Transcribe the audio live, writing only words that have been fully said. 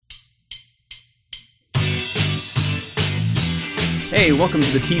Hey, welcome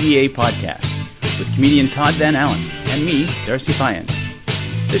to the TVA podcast with comedian Todd Van Allen and me, Darcy Fyan.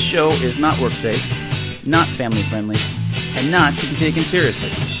 This show is not work safe, not family friendly, and not to be taken seriously.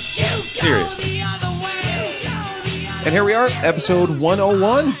 Seriously. And here we are, episode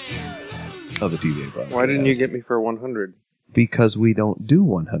 101 of the TVA podcast. Why didn't you get me for 100? Because we don't do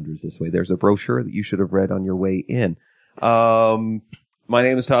 100s this way. There's a brochure that you should have read on your way in. My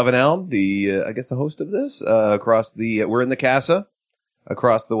name is Todd Van Allen, the host of this. We're in the Casa.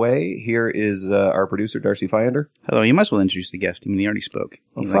 Across the way, here is our producer, Darcy Fyander. Hello, you might as well introduce the guest. I mean, he already spoke.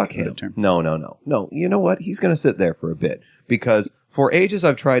 Oh, fuck him. No. You know what? He's going to sit there for a bit. Because for ages,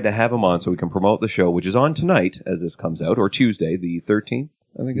 I've tried to have him on so we can promote the show, which is on tonight as this comes out, or Tuesday, the 13th.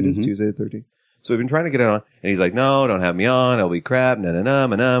 I think it is Tuesday the 13th. So we've been trying to get it on, and he's like, no, don't have me on. It'll be crap,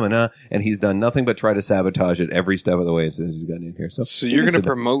 na-na-na. And he's done nothing but try to sabotage it every step of the way as soon as he's gotten in here. So you're going to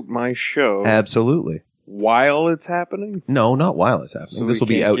promote my show? Absolutely. While it's happening? No, not while it's happening. So this will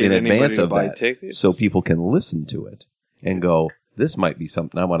be out in advance of that, tickets? So people can listen to it and go, this might be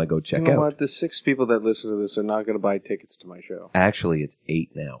something I want to go check out. You know what? The 6 people that listen to this are not going to buy tickets to my show. Actually, it's 8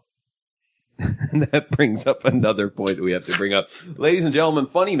 now. And that brings up another point that we have to bring up. Ladies and gentlemen,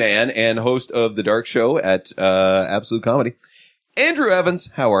 funny man and host of The Dark Show at Absolute Comedy, Andrew Evans.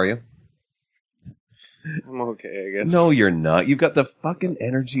 How are you? I'm okay, I guess. No, you're not. You've got the fucking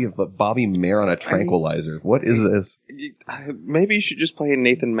energy of Bobby Mayer on a tranquilizer. What is this? Maybe you should just play a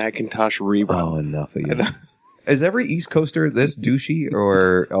Nathan McIntosh rerun. Oh, enough of you. Is every East Coaster this douchey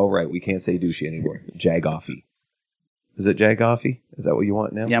or, oh, right, we can't say douchey anymore. Jagoffy. Is it Jagoffy? Is that what you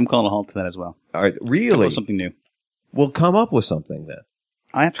want now? Yeah, I'm calling a halt to that as well. All right, really? Something new. Well, come up with something then.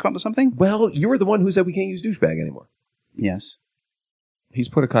 I have to come up with something? Well, you were the one who said we can't use douchebag anymore. Yes. He's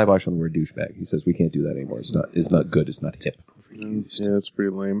put a kibosh on the word douchebag. He says we can't do that anymore. It's not good. It's not hip. Yeah, it's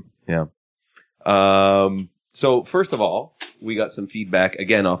pretty lame. Yeah. So first of all, we got some feedback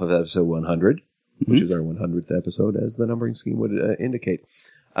again off of episode 100, which is our 100th episode, as the numbering scheme would indicate.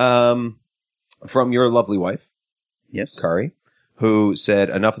 From your lovely wife, yes, Kari, who said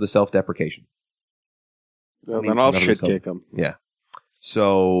enough of the self-deprecation. Well, then I'll shit kick him. Yeah.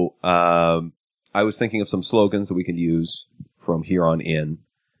 So I was thinking of some slogans that we could use from here on in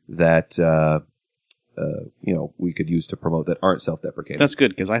that we could use to promote that aren't self-deprecating. That's good,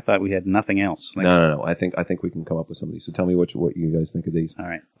 because I thought we had nothing else. No. I think we can come up with some of these. So tell me what you guys think of these. All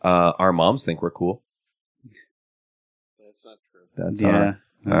right. Our moms think we're cool. That's not true. That's yeah.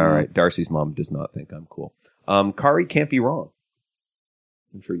 All right. Darcy's mom does not think I'm cool. Kari can't be wrong.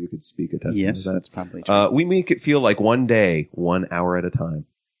 I'm sure you could speak a testament yes, to that. That's probably true. We make it feel like one day, 1 hour at a time.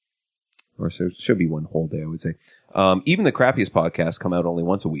 Or so it should be one whole day, I would say. Even the crappiest podcasts come out only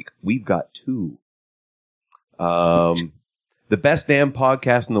once a week. We've got 2. The best damn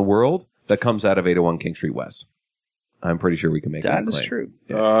podcast in the world that comes out of 801 King Street West. I'm pretty sure we can make that claim. That is true.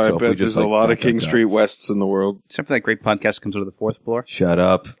 Yeah. I bet there's a lot of King Street Wests in the world. Except for that great podcast that comes out of the 4th floor. Shut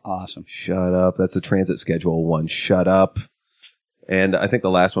up. Awesome. Shut up. That's the transit schedule one. Shut up. And I think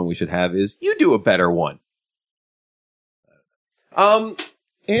the last one we should have is, you do a better one.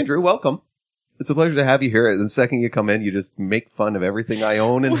 Andrew, welcome. It's a pleasure to have you here. The second you come in, you just make fun of everything I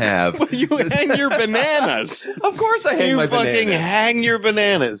own and have. Well, you hang your bananas. Of course I hang my bananas. You fucking hang your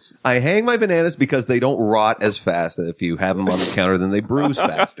bananas. I hang my bananas because they don't rot as fast. If you have them on the counter, then they bruise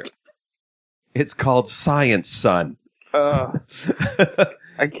faster. It's called science, son.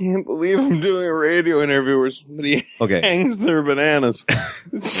 I can't believe I'm doing a radio interview where somebody hangs their bananas.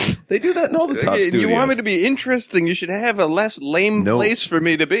 They do that in all the top studios. You want me to be interesting, you should have a less lame place for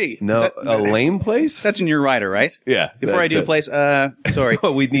me to be. No, a lame place? That's in your rider, right? Yeah. Before I do a place, sorry.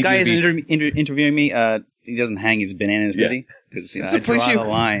 We'd need the guy is interviewing me, he doesn't hang his bananas, does he? Because it's I draw the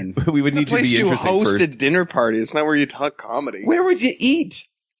line. We would need you to be interesting host first. a dinner party. It's not where you talk comedy. Where would you eat?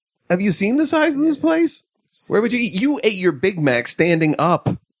 Have you seen the size of this place? Where would you eat? You ate your Big Mac standing up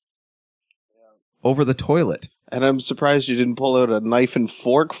over the toilet. And I'm surprised you didn't pull out a knife and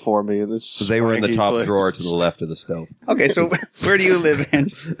fork for me in this. So they were in the top drawer to the left of the stove. Okay, so where do you live,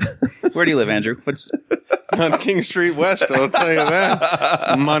 Andrew? Where do you live, Andrew? What's on King Street West? I'll tell you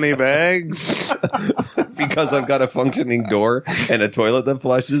that. Money bags. Because I've got a functioning door and a toilet that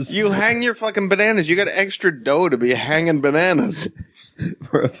flushes. You hang your fucking bananas. You got extra dough to be hanging bananas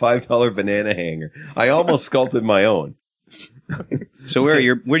for a $5 banana hanger. I almost sculpted my own. So where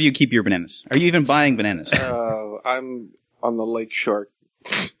do you keep your bananas? Are you even buying bananas? I'm on the Lake Shore.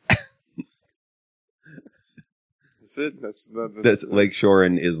 That's it. That's Lake Shore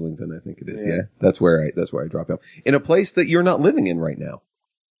in Islington, I think it is. Yeah. That's where I drop out. In a place that you're not living in right now.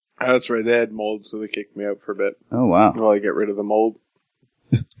 That's right. They had mold, so they kicked me out for a bit. Oh wow. Well, I get rid of the mold.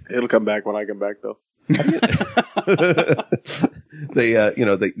 It'll come back when I come back, though.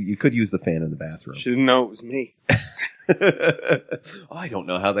 You could use the fan in the bathroom. She didn't know it was me. I don't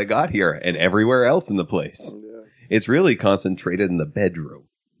know how they got here and everywhere else in the place. Yeah. It's really concentrated in the bedroom.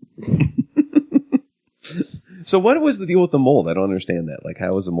 So what was the deal with the mold? I don't understand that. Like,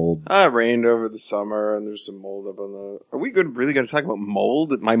 how was the mold? It rained over the summer, and there's some mold up on the... Are we really going to talk about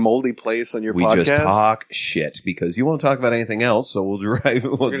mold at my moldy place on your podcast? We just talk shit because you won't talk about anything else, so we'll drive...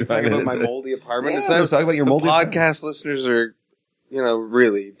 We're going to talk about my moldy apartment? Yeah, let's talk about your moldy podcast apartment. Listeners are,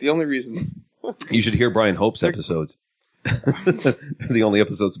 really, the only reason... You should hear Brian Hope's episodes. The only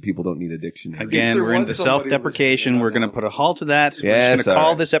episodes that people don't need a dictionary. Again, we're into self-deprecation. We're going to put a halt to that. We're Yes, just going to call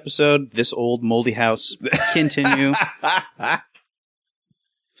all right. this episode "This Old Moldy House." Continue.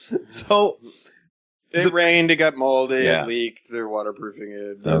 So It rained, it got moldy, Yeah. it leaked, they're waterproofing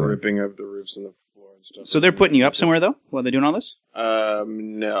it, they're Okay. ripping up the roofs and the floor and stuff. So they're putting you up somewhere, though, while they're doing all this?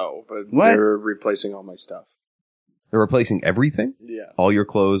 No, but What? they're replacing all my stuff. they're replacing everything? Yeah. All your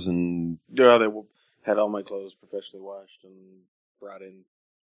clothes and... Yeah, they had all my clothes professionally washed and brought in,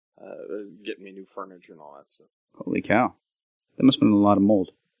 getting me new furniture and all that stuff. Holy cow. That must have been a lot of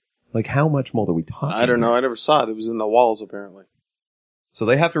mold. Like, how much mold are we talking I don't know, about? I never saw it. It was in the walls, apparently. So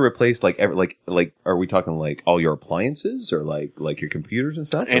they have to replace, like, are we talking, like, all your appliances or, like your computers and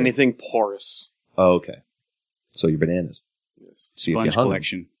stuff? Or- Anything porous. Oh, okay. So your bananas. Yes. See if you Sponge hung them.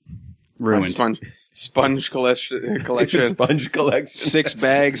 collection. Ruined. Sponge collection. Sponge collection. 6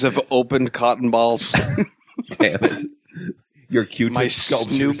 bags of opened cotton balls. Damn it. Your Q-tip My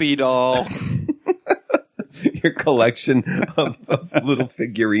sculptures. Snoopy doll. Your collection of little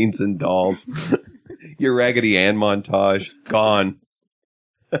figurines and dolls. Your Raggedy Ann montage. Gone.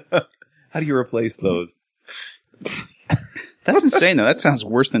 How do you replace those? That's insane, though. That sounds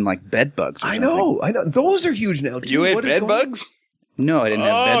worse than, like, bed bugs. Or I something. know. Those are huge now, too. You had What is bed going- bugs? No, I didn't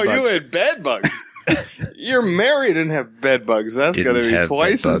have bed bugs. you had bed bugs. You're married and have bed bugs. That's Didn't going to be have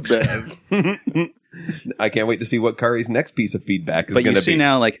twice as bed bad. I can't wait to see what Kari's next piece of feedback is But going you to see be.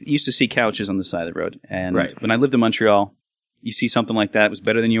 now, like, you used to see couches on the side of the road. And Right. when I lived in Montreal, you see something like that, it was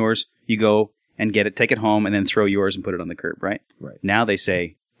better than yours. You go and get it, take it home, and then throw yours and put it on the curb, right? Right. Now they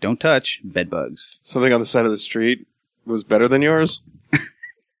say, don't touch bed bugs. Something on the side of the street was better than yours?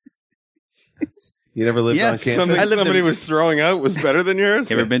 You never lived Yeah, on campus? Something I lived somebody in- was throwing out was better than yours?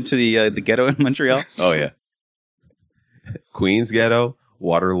 You ever been to the ghetto in Montreal? Oh, yeah. Queens Ghetto,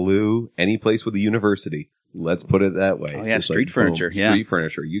 Waterloo, any place with a university. Let's put it that way. Oh, yeah, Just street furniture, boom, yeah. Street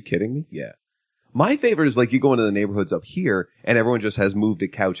furniture. Are you kidding me? Yeah. My favorite is like you go into the neighborhoods up here and everyone just has moved a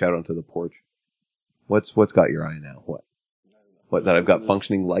couch out onto the porch. What's got your eye now? What, that I've got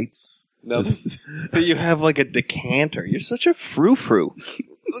functioning lights? No, that you have like a decanter. You're such a frou-frou.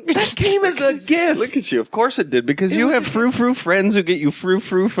 That came as a gift. Look at you. Of course it did, because you have frou-frou friends who get you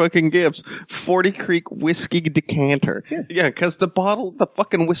frou-frou fucking gifts. 40 Creek whiskey decanter. Yeah, because the bottle the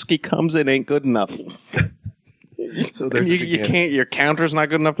fucking whiskey comes in ain't good enough. So And there's you the decanter. can't, your counter's not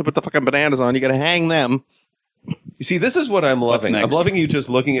good enough to put the fucking bananas on. You gotta hang them. You see, this is what I'm loving. I'm next? loving you just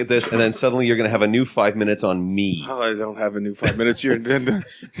looking at this, and then suddenly you're going to have a new 5 minutes on me. Oh, I don't have a new 5 minutes.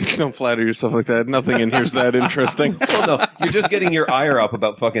 Don't flatter yourself like that. Nothing in here's that interesting. Well, no, you're just getting your ire up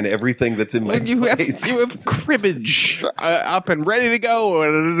about fucking everything that's in my You have place. cribbage up and ready to go at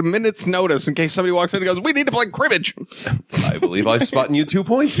a minute's notice in case somebody walks in and goes, we need to play cribbage. I believe I'm spotting you 2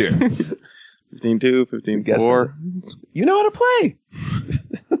 points here. 15-2, 15-4. You know how to play.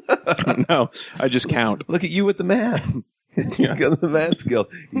 No, I just count. Look at you with the math. You got the math skill.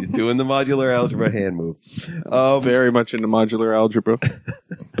 He's doing the modular algebra hand move. Very much into modular algebra.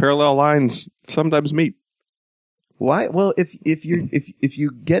 Parallel lines sometimes meet. Why? Well, if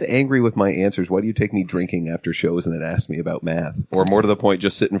you get angry with my answers, why do you take me drinking after shows and then ask me about math? Or more to the point,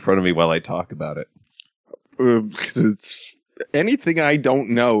 just sit in front of me while I talk about it. 'Cause it's anything I don't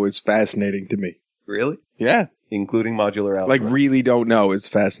know is fascinating to me. Really? Yeah, Including modular algebra. like really don't know is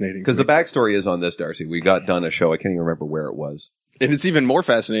fascinating. Because to the me. backstory is on this, Darcy. We got done a show. I can't even remember where it was. And it's even more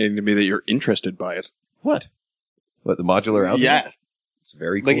fascinating to me that you're interested by it. What? What, the modular algebra? Yeah, It's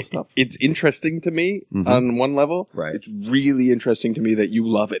very cool like stuff. it's interesting to me Mhm. on one level. Right. It's really interesting to me that you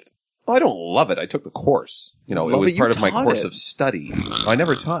love it. Oh, I don't love it. I took the course. You know, it Love was it. You part of my taught course it. of study. I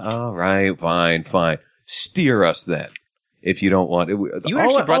never taught. All right, fine. Steer us then. If you don't want it. You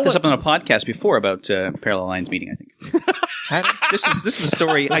actually brought this up on a podcast before about Parallel Lines meeting, I think. This is the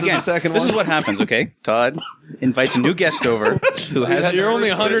story. This is Again, the second this one? is what happens, okay? Todd invites a new guest over who has had You're the only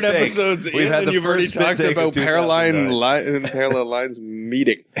first 100 spit take. episodes We've in, had and the you've already first spit talked take of about 2009. Parallel Lines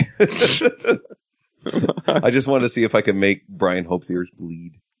meeting. I just wanted to see if I could make Brian Hope's ears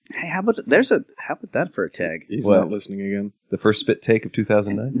bleed. Hey, how about that for a tag? He's What? not listening again. The first spit take of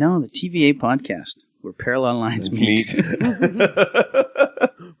 2009? No, the TVA podcast. where parallel lines It's meet.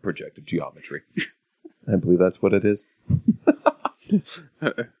 Projective geometry. I believe that's what it is.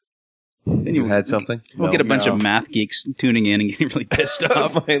 Then You had something? We'll No? get a bunch No. of math geeks tuning in and getting really pissed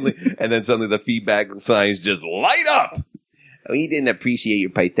off. Finally, and then suddenly the feedback signs just light up. Oh, you didn't appreciate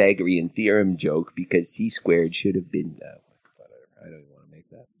your Pythagorean theorem joke because C squared should have been. Whatever. I don't even want to make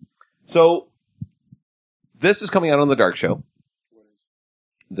that. So, this is coming out on the Dark Show.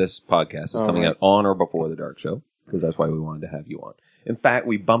 This podcast is coming out on or before the Dark Show because that's why we wanted to have you on. In fact,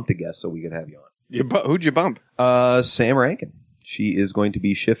 we bumped a guest so we could have you on. Who'd you bump? Sam Rankin. She is going to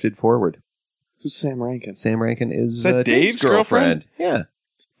be shifted forward. Who's Sam Rankin? Sam Rankin is that Dave's girlfriend? Yeah.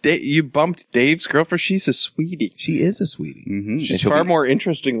 You bumped Dave's girlfriend? She's a sweetie. She is a sweetie. Mm-hmm. She's she'll far be- more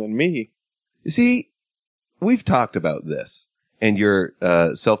interesting than me. See, we've talked about this and your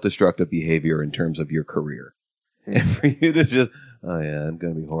self-destructive behavior in terms of your career. And for you to just, oh yeah, I'm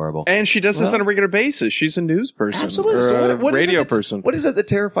going to be horrible. And she does this Well- on a regular basis. She's a news person. Absolutely. Or So a what is it radio that's- person. What is it that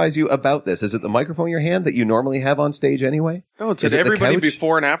terrifies you about this? Is it the microphone in your hand that you normally have on stage anyway? No, it's Is that it the everybody couch?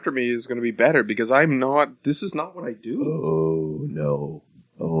 before and after me is going to be better because I'm not. This is not what I do. Oh, no.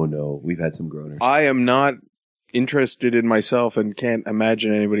 Oh, no. We've had some groaners. I am not interested in myself and can't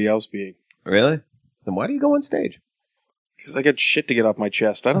imagine anybody else being. Really? Then why do you go on stage? Because I got shit to get off my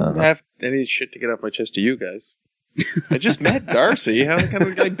chest. I don't Uh-huh. have any shit to get off my chest to you guys. I just met Darcy. How can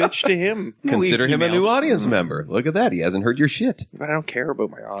I bitch to him? Consider him a new emailed. Amp member. Look at that. He hasn't heard your shit. But I don't care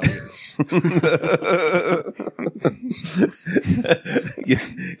about my audience.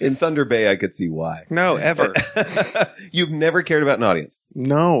 In Thunder Bay, I could see why. No, ever. You've never cared about an audience.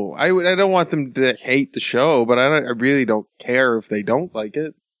 No, I don't want them to hate the show, but I really don't care if they don't like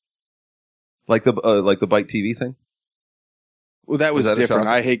it. Like the Bike TV thing? Well, that was Was that a different.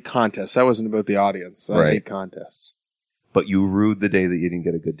 shock? I hate contests. That wasn't about the audience. I Right. hate contests. But you rued the day that you didn't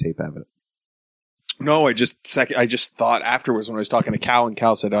get a good tape of it. No, I just thought afterwards when I was talking to Cal, and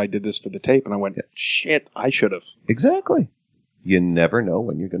Cal said I did this for the tape, and I went, shit, I should have. Exactly. You never know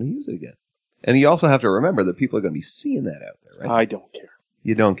when you're going to use it again. And you also have to remember that people are going to be seeing that out there, right? I don't care.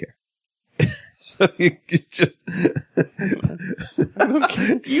 You don't care. So you just... You What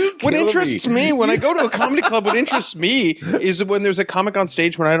kill interests me when I go to a comedy club, what interests me is when there's a comic on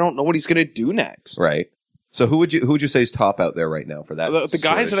stage when I don't know what he's going to do next. Right. So who would you say is top out there right now for that? The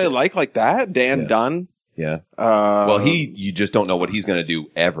guys sort that of I shit? like that, Dan Yeah. Dunn. Yeah. Well, You just don't know what he's going to do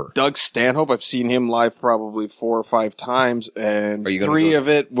ever. Doug Stanhope, I've seen him live probably 4 or 5 times, and Are you gonna 3 go- of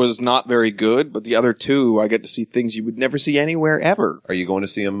it was not very good, but the other 2, I get to see things you would never see anywhere ever. Are you going to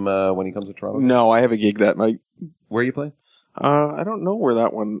see him when he comes to Toronto? No, I have a gig that night. Where are you playing? I don't know where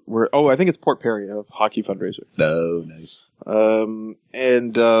that one. I think it's Port Perry, a hockey fundraiser. No, nice.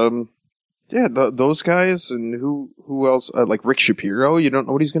 Yeah, those guys, and who else? Like Rick Shapiro. You don't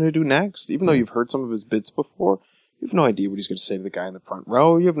know what he's going to do next, even though you've heard some of his bits before. You have no idea what he's going to say to the guy in the front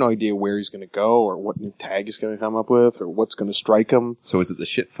row. You have no idea where he's going to go, or what new tag he's going to come up with, or what's going to strike him. So is it the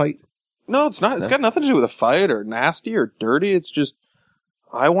shit fight? No, it's not. It's got nothing to do with a fight or nasty or dirty. It's just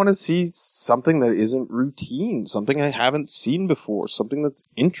I want to see something that isn't routine, something I haven't seen before, something that's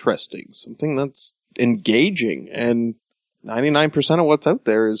interesting, something that's engaging. And 99% of what's out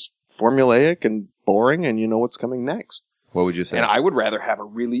there is formulaic and boring, and you know what's coming next. What would you say? And I would rather have a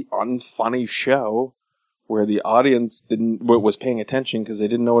really unfunny show where the audience was paying attention because they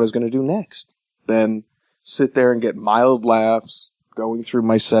didn't know what I was going to do next than sit there and get mild laughs going through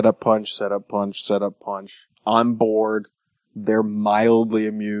my setup punch. I'm bored. They're mildly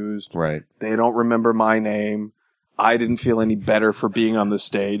amused. Right. They don't remember my name. I didn't feel any better for being on the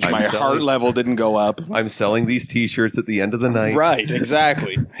stage. I'm My selling- heart level didn't go up. I'm selling these T-shirts at the end of the night. Right,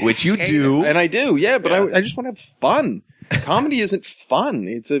 exactly. Which you do. And I do, yeah, but I just want to have fun. Comedy isn't fun.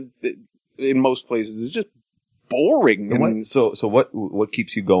 In most places, it's just boring. And So what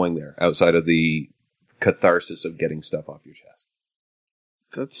keeps you going there outside of the catharsis of getting stuff off your chest?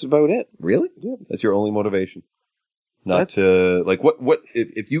 that's about it. Really? Yeah. That's your only motivation. Not to like what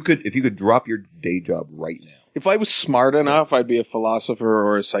if you could drop your day job right now. If I was smart enough, I'd be a philosopher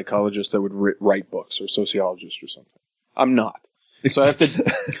or a psychologist that would write books, or sociologist or something. I'm not. So I have to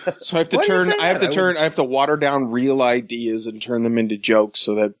Why do you say that? I have to water down real ideas and turn them into jokes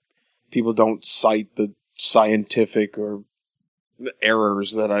so that people don't cite the scientific or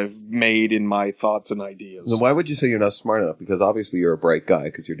errors that I've made in my thoughts and ideas. Then why would you say you're not smart enough? Because obviously you're a bright guy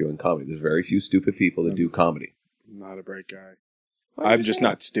because you're doing comedy. There's very few stupid people that do comedy. I'm not a bright guy. Why would I'm you just say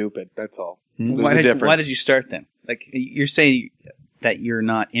not stupid. That's all. Hmm? There's a difference. Why did you start then? Like, you're saying that you're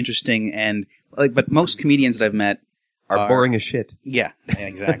not interesting, and like, but most comedians that I've met Are boring as shit. Yeah,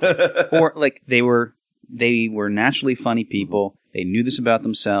 exactly. Or like they were naturally funny people. They knew this about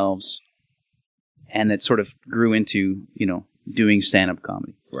themselves, and it sort of grew into, doing stand-up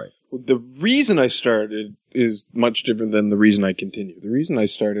comedy. Right. The reason I started is much different than the reason I continue. The reason I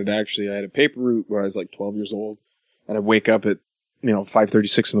started, actually, I had a paper route where I was like 12 years old, and I'd wake up at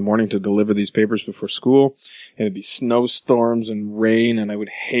 5:36 in the morning to deliver these papers before school, and it'd be snowstorms and rain, and I would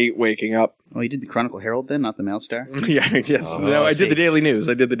hate waking up. Oh, you did the Chronicle Herald then, not the Mail Star? Yeah, yes. No, I did the Daily News.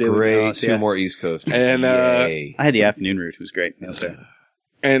 Great, News. two more East Coast. And Yay. I had the afternoon route. It was great. Mail Star.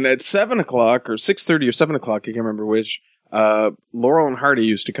 And at 7 o'clock, or 6:30 or 7 o'clock, I can't remember which, Laurel and Hardy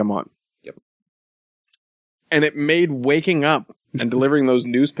used to come on. Yep. And it made waking up and delivering those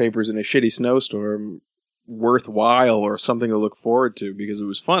newspapers in a shitty snowstorm worthwhile, or something to look forward to, because it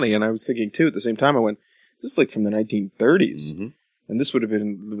was funny. And I was thinking, too, at the same time, I went, this is like from the 1930s. Mm-hmm. And this would have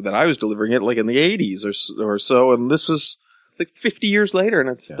been that I was delivering it like in the 80s or so. And this was like 50 years later, and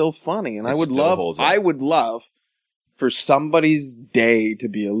it's still funny. And I would love for somebody's day to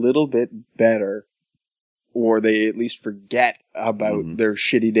be a little bit better, or they at least forget about their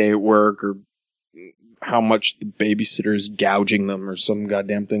shitty day at work, or how much the babysitter is gouging them, or some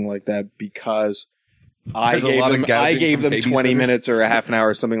goddamn thing like that, because I gave them 20 minutes or a half an hour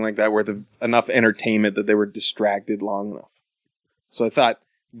or something like that worth of enough entertainment that they were distracted long enough. So I thought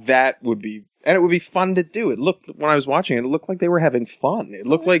that would be, and it would be fun to do. It looked, when I was watching it, it looked like they were having fun. It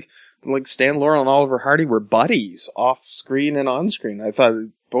looked like Stan Laurel and Oliver Hardy were buddies off screen and on screen. I thought,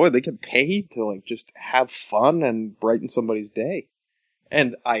 boy, they get paid to just have fun and brighten somebody's day.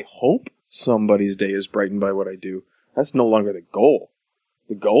 And I hope somebody's day is brightened by what I do. That's no longer the goal.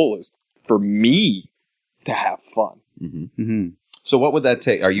 The goal is for me to have fun. Mm-hmm. Mm-hmm. So what would that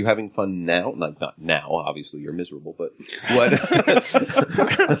take? Are you having fun now? Not now, obviously you're miserable, but what?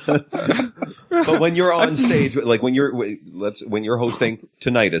 But when you're on stage, like when you're hosting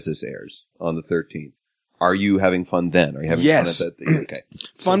tonight as this airs on the 13th, are you having fun then? Are you having fun at that? Okay.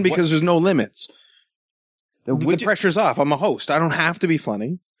 Fun because there's no limits. The pressure's off. I'm a host. I don't have to be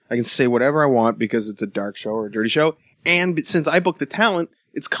funny. I can say whatever I want because it's a dark show or a dirty show. And since I book the talent,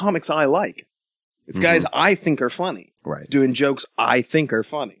 it's comics I like. It's guys I think are funny. Right. Doing jokes I think are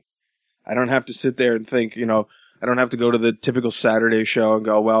funny. I don't have to sit there and think, I don't have to go to the typical Saturday show and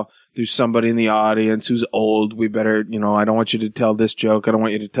go, well, there's somebody in the audience who's old. We better, I don't want you to tell this joke. I don't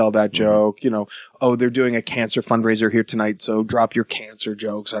want you to tell that joke. Oh, they're doing a cancer fundraiser here tonight, so drop your cancer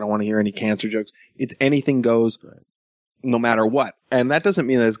jokes. I don't want to hear any cancer jokes. It's anything goes, no matter what. And that doesn't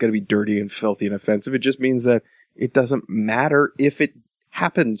mean that it's going to be dirty and filthy and offensive. It just means that it doesn't matter if it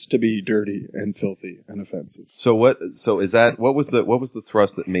happens to be dirty and filthy and offensive. So what was the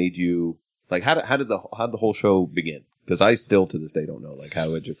thrust that made you, like, how did the whole show begin? Because I still to this day don't know, like, I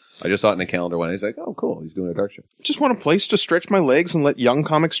just saw it in a calendar when I was like, oh cool, he's doing a dark show. Just want a place to stretch my legs and let young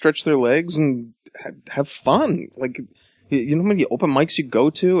comics stretch their legs and have fun. Like, how many open mics you go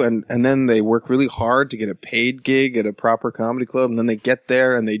to, and then they work really hard to get a paid gig at a proper comedy club, and then they get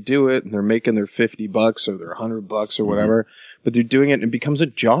there and they do it, and they're making their $50 or their $100 or whatever, but they're doing it and it becomes a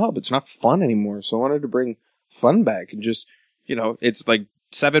job. It's not fun anymore. So I wanted to bring fun back and just, it's like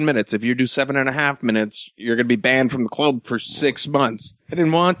 7 minutes. If you do 7.5 minutes, you're going to be banned from the club for 6 months. I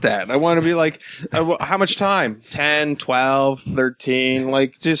didn't want that. I want to be like, how much time? 10, 12, 13.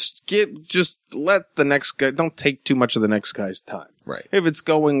 Like, just let the next guy, don't take too much of the next guy's time. Right. If it's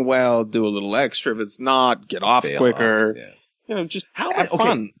going well, do a little extra. If it's not, get off quicker. Yeah. Just have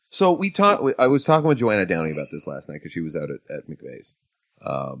fun. So I was talking with Joanna Downey about this last night because she was out at McVeigh's.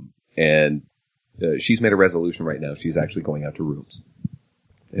 And she's made a resolution right now. She's actually going out to rooms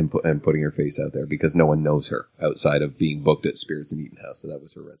and putting her face out there because no one knows her outside of being booked at Spirits and Eaton House. So that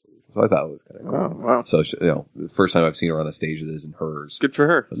was her resolution. So I thought it was kind of cool. Oh, wow. So, the first time I've seen her on a stage that isn't hers. Good for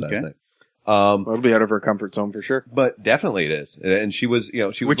her. Was last night. It'll be out of her comfort zone for sure. But definitely it is. And she was,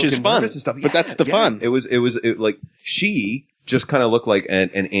 which is fun. And stuff. But that's the fun. It was like she just kind of looked like an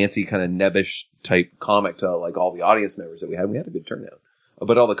antsy kind of nebbish type comic to like all the audience members that we had. We had a good turnout.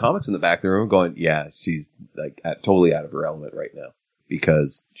 But all the comics in the back of the room going, yeah, she's like totally out of her element right now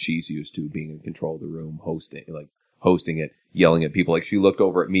because she's used to being in control of the room, hosting it, yelling at people. Like she looked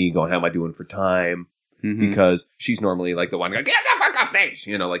over at me going, how am I doing for time? Because she's normally like the one going, get the fuck off stage,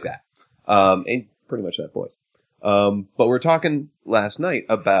 like that. And pretty much that voice. But we're talking last night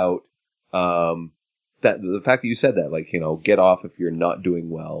about, that the fact that you said that, like, get off if you're not doing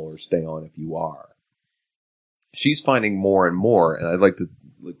well or stay on if you are. She's finding more and more, and I'd like to,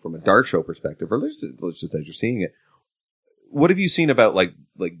 like, from a dark show perspective, or let's just as you're seeing it, what have you seen about like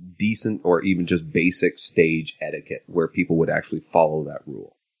decent or even just basic stage etiquette where people would actually follow that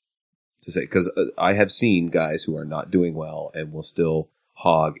rule? To say, because I have seen guys who are not doing well and will still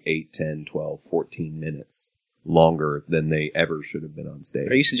hog 8, 10, 12, 14 minutes longer than they ever should have been on stage.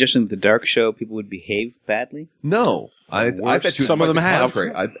 Are you suggesting that the Dark Show people would behave badly? No, I bet you Some of them have.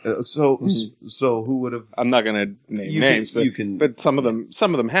 So who would have? I'm not going to name names, but some of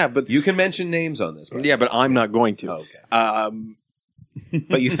them have. But you can mention names on this. Yeah, but I'm not going to. Okay.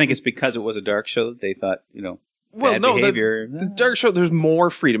 But you think it's because it was a Dark Show that they thought, well, bad no, behavior? the Dark Show, there's more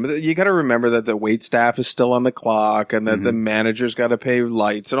freedom. You got to remember that the wait staff is still on the clock and that the manager's got to pay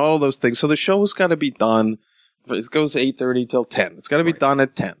lights and all those things. So the show's got to be done. It goes 8:30 till 10. It's got to be done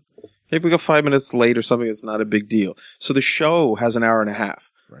at 10. If we go 5 minutes late or something, it's not a big deal. So the show has an hour and a half.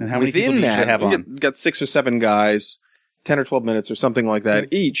 And how many people do you usually have on? You got 6 or 7 guys, 10 or 12 minutes or something like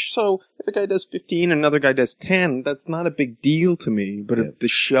that each. So if a guy does 15 and another guy does 10, that's not a big deal to me. But if the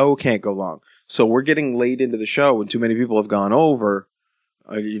show can't go long, so we're getting late into the show and too many people have gone over,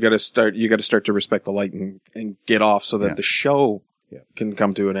 you got to start to respect the light and get off so that the show can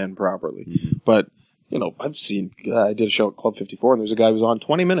come to an end properly. Mm-hmm. But I've seen, I did a show at Club 54 and there's a guy who was on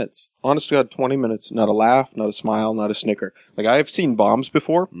 20 minutes. Honest to God, 20 minutes. Not a laugh, not a smile, not a snicker. Like, I have seen bombs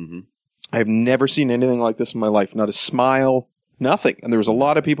before. Mm-hmm. I have never seen anything like this in my life. Not a smile, nothing. And there was a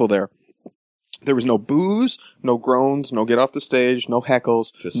lot of people there. There was no boos, no groans, no get off the stage, no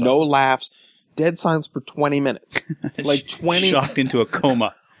heckles, no laughs. Dead silence for 20 minutes. Like 20. Shocked into a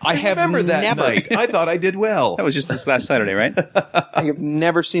coma. I remember that night. I thought I did well. That was just this last Saturday, right? I have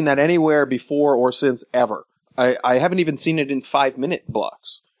never seen that anywhere before or since ever. I haven't even seen it in 5-minute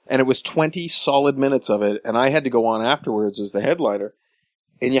blocks. And it was 20 solid minutes of it. And I had to go on afterwards as the headliner.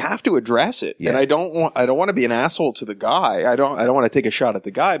 And you have to address it. Yeah. And I don't want to be an asshole to the guy. I don't want to take a shot at the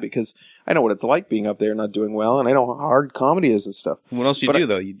guy because I know what it's like being up there not doing well, and I know how hard comedy is and stuff. What else do?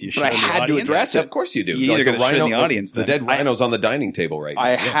 Though? You show I had to address it. Of course you do. You either got to show the audience. The dead rhino's on the dining table right now.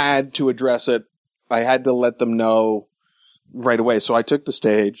 I had to address it. I had to let them know right away. So I took the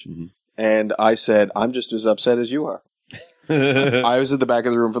stage and I said, "I'm just as upset as you are." I was at the back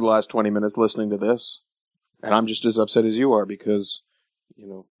of the room for the last 20 minutes listening to this, and I'm just as upset as you are because,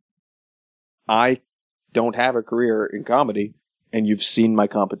 I don't have a career in comedy, and you've seen my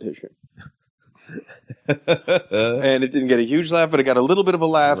competition. And it didn't get a huge laugh, but it got a little bit of a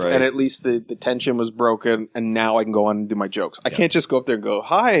laugh, and at least the tension was broken, and now I can go on and do my jokes. I can't just go up there and go,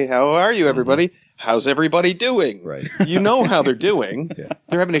 "Hi, how are you, everybody? How's everybody doing?" Right. You know how they're doing.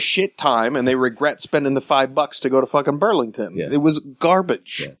 They're having a shit time, and they regret spending the $5 to go to fucking Burlington. Yeah. It was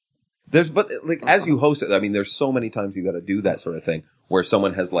garbage. Yeah. But as you host it, I mean, there's so many times you got to do that sort of thing where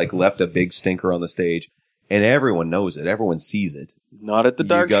someone has left a big stinker on the stage and everyone knows it. Everyone sees it. Not at the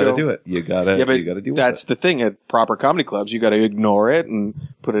Dark Show. You got to do it. You got to deal with it. That's the thing at proper comedy clubs. You got to ignore it and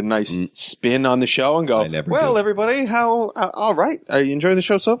put a nice spin on the show and go, "Well, everybody, all right. Are you enjoying the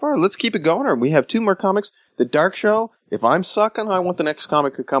show so far? Let's keep it going." Or we have 2 more comics. The Dark Show, if I'm sucking, I want the next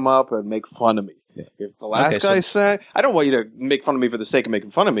comic to come up and make fun of me. Yeah. If the last guy said, I don't want you to make fun of me for the sake of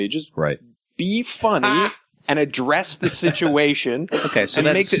making fun of me. Just be funny and address the situation. Okay, so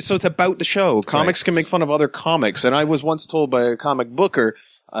so it's about the show. Comics can make fun of other comics. And I was once told by a comic booker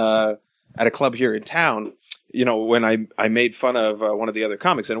at a club here in town, when I made fun of one of the other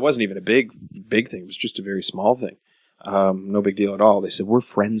comics, and it wasn't even a big thing. It was just a very small thing. No big deal at all. They said, "We're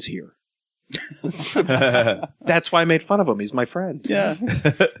friends here." That's why I made fun of him. He's my friend. Yeah.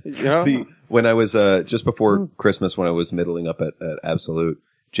 When I was just before Christmas, when I was middling up at Absolute,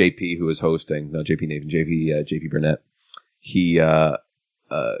 JP, who was hosting, not JP Nathan, JP Burnett, he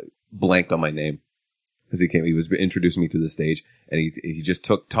blanked on my name as he was introducing me to the stage, and he just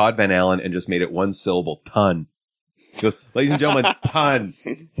took Todd Van Allen and just made it one syllable, ton. He goes, "Ladies and gentlemen, ton."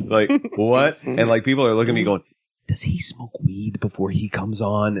 Like, what? And people are looking at me going, "Does he smoke weed before he comes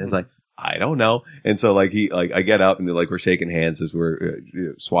on?" And it's like, I don't know. And so I get up and we're shaking hands as we're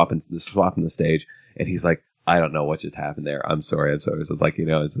swapping the stage. And he's like, "I don't know what just happened there. I'm sorry." So it's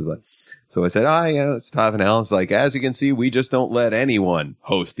so I said, it's Todd Van Allen. It's like, "As you can see, we just don't let anyone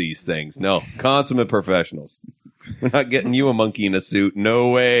host these things. No, consummate professionals. We're not getting you a monkey in a suit. No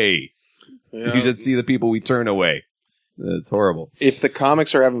way. Yeah. You should see the people we turn away." It's horrible. If the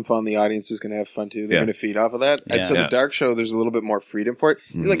comics are having fun, the audience is going to have fun too. They're going to feed off of that. Yeah. And so the Dark Show, there's a little bit more freedom for it.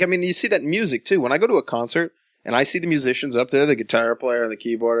 Mm-hmm. You see that in music too. When I go to a concert and I see the musicians up there, the guitar player and the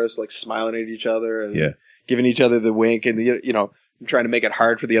keyboardist, smiling at each other and giving each other the wink and trying to make it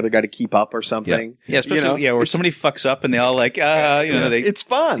hard for the other guy to keep up or something. Yeah, especially where somebody fucks up and they all it's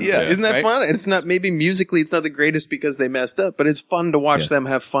fun. Yeah, isn't that fun? And it's not, maybe musically it's not the greatest because they messed up, but it's fun to watch them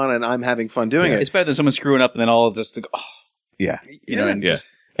have fun, and I'm having fun doing it. It's better than someone screwing up and then all just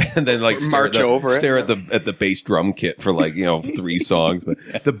and then march over stare at the bass drum kit for 3 songs. But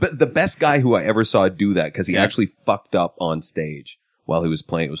the best guy who I ever saw do that, because he actually fucked up on stage while he was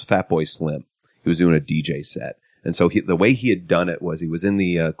playing, it was Fatboy Slim. he was doing a DJ set. And so the way he had done it was he was in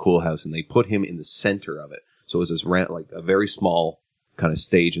the Cool House, and they put him in the center of it. So it was this like a very small kind of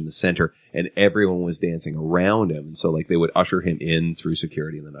stage in the center, and everyone was dancing around him. And so like they would usher him in through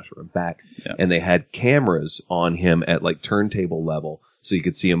security and then usher him back. Yeah. And they had cameras on him at like turntable level, so you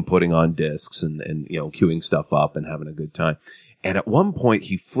could see him putting on discs and queuing stuff up and having a good time. And at one point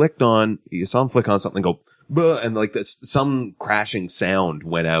you saw him flick on something and go, "Buh," and like some crashing sound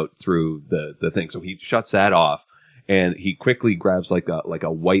went out through the thing. So he shuts that off, and he quickly grabs like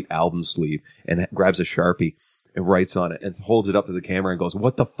a white album sleeve and grabs a Sharpie and writes on it and holds it up to the camera and goes,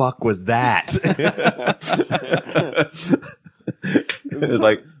 "What the fuck was that?" It's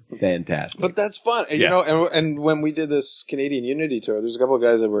like fantastic. But that's fun. And, and when we did this Canadian Unity tour, there's a couple of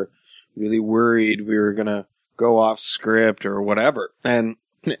guys that were really worried we were going to go off script or whatever. And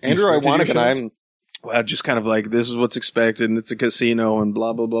Andrew Iwanek and I just kind of like, this is what's expected, and it's a casino, and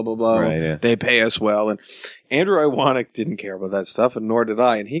blah, blah, blah, blah, blah. Right, yeah. They pay us well. And Andrew Iwanek didn't care about that stuff, and nor did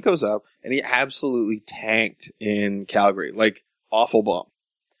I. And he goes up, and he absolutely tanked in Calgary. Like, awful bomb.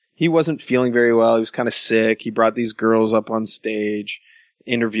 He wasn't feeling very well. He was kind of sick. He brought these girls up on stage,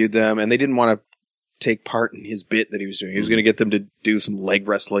 interviewed them, and they didn't want to take part in his bit that he was doing. He was going to get them to do some leg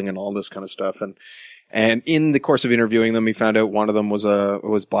wrestling and all this kind of stuff. And in the course of interviewing them, he found out one of them was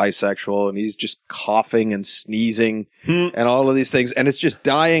bisexual, and he's just coughing and sneezing and all of these things, and it's just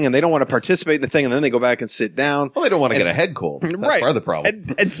dying, and they don't want to participate in the thing, and then they go back and sit down. Well, they don't want to get a head cold. That's part of the problem.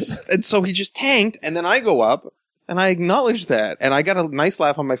 And so he just tanked, and then I go up, and I acknowledged that, and I got a nice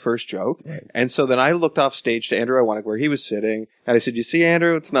laugh on my first joke, and so then I looked off stage to Andrew Iwanek where he was sitting, and I said, "You see,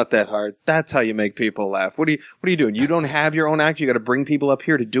 Andrew, it's not that hard. That's how you make people laugh. What are you doing? You don't have your own act. You got to bring people up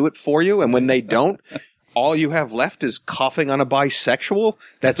here to do it for you, and when they don't, all you have left is coughing on a bisexual.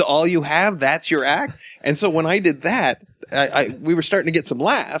 That's all you have. That's your act." And so when I did that, we were starting to get some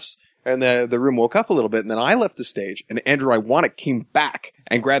laughs, and the room woke up a little bit, and then I left the stage, and Andrew Iwanek came back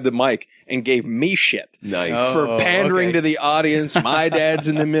and grabbed the mic and gave me shit. Nice. For pandering to the audience. My dad's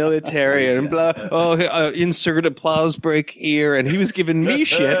in the military and blah. Insert applause break here. And he was giving me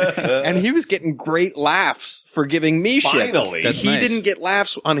shit, and he was getting great laughs for giving me shit. Finally. That's he nice. didn't get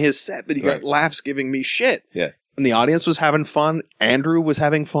laughs on his set, but he got laughs giving me shit. Yeah. And the audience was having fun. Andrew was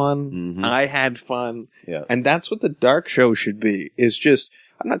having fun. Mm-hmm. I had fun. Yeah. And that's what the dark show should be, is just,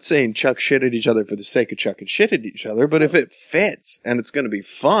 I'm not saying chuck shit at each other for the sake of chucking shit at each other, but if it fits and it's going to be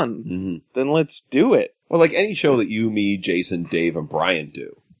fun, then let's do it. Well, like any show that you, me, Jason, Dave, and Brian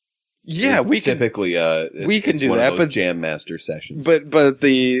do. Yeah, we typically we can do one that, of those but Jam Master sessions. But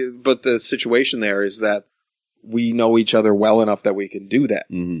the situation there is that we know each other well enough that we can do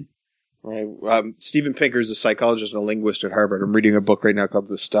that. Mm-hmm. Right? Steven Pinker is a psychologist and a linguist at Harvard. I'm reading a book right now called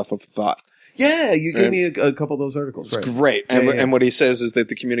The Stuff of Thought. Yeah, you gave me a couple of those articles. It's great. And what he says is that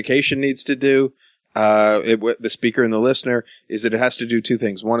the communication needs to do, the speaker and the listener, is that it has to do two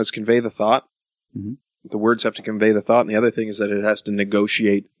things. One is convey the thought. Mm-hmm. The words have to convey the thought. And the other thing is that it has to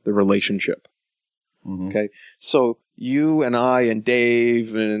negotiate the relationship. Mm-hmm. Okay. So you and I and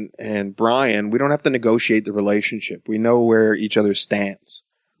Dave and Brian, we don't have to negotiate the relationship. We know where each other stands,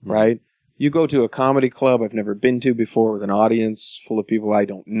 right? You go to a comedy club I've never been to before with an audience full of people I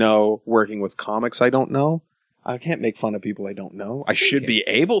don't know, working with comics I don't know. I can't make fun of people I don't know. I should be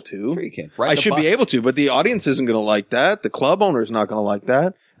able to. Sure you can. I should be able to, but the audience isn't going to like that. The club owner is not going to like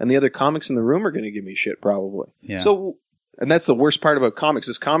that. And the other comics in the room are going to give me shit probably. Yeah. So, and that's the worst part about comics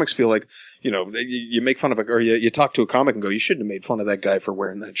is comics feel like, you make fun of or you talk to a comic and go, you shouldn't have made fun of that guy for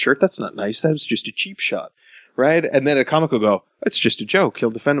wearing that shirt. That's not nice. That was just a cheap shot. Right? And then a comic will go, it's just a joke.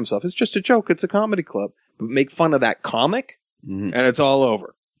 He'll defend himself. It's just a joke. It's a comedy club. But make fun of that comic, and it's all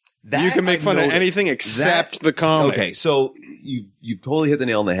over. You can make fun of anything except the comic. Okay, so you've totally hit the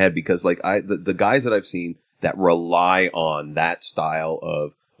nail on the head because like the guys that I've seen that rely on that style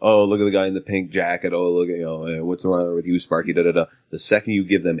of, oh, look at the guy in the pink jacket. Oh, look at, what's the matter with you, Sparky? Da da da. The second you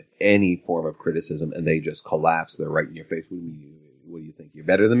give them any form of criticism and they just collapse, they're right in your face. What do you think? You're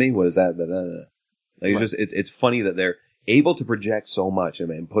better than me? What is that? Like, it's funny that they're able to project so much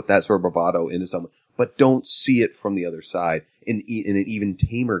and put that sort of bravado into someone, but don't see it from the other side in an even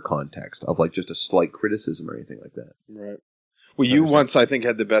tamer context of like just a slight criticism or anything like that. Right. Well, you once, I think,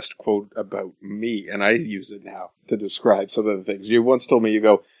 had the best quote about me, and I use it now to describe some of the things. You once told me, you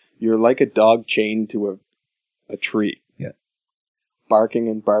go, you're like a dog chained to a tree. Yeah. Barking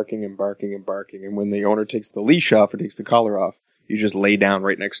and barking and barking and barking. And when the owner takes the leash off or takes the collar off, you just lay down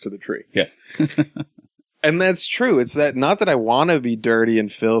right next to the tree. Yeah. And that's true. It's that, not that I want to be dirty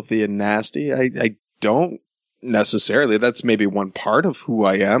and filthy and nasty. I don't necessarily. That's maybe one part of who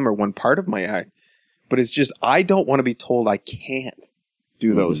I am or one part of my act. But it's just, I don't want to be told I can't.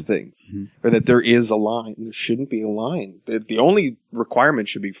 do those things. Or that there is a line. There shouldn't be a line. The only requirement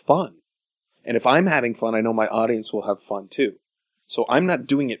should be fun. And if I'm having fun, I know my audience will have fun too. So I'm not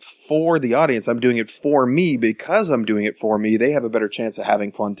doing it for the audience. I'm doing it for me. Because I'm doing it for me, they have a better chance of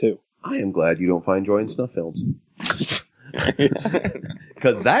having fun too. I am glad you don't find joy in snuff films.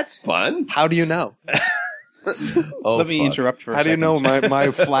 Because that's fun. How do you know? Let me interrupt for a How do you second. know my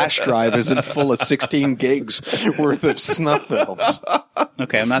flash drive isn't full of 16 gigs worth of snuff films?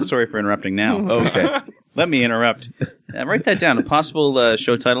 Okay, I'm not sorry for interrupting now. Okay. Let me interrupt. Write that down. A possible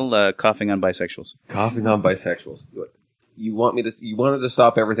show title, Coughing on Bisexuals. Coughing on bisexuals. You wanted to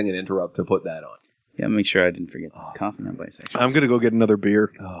stop everything and interrupt to put that on. Yeah, make sure I didn't forget. Coughing on Bisexuals. I'm going to go get another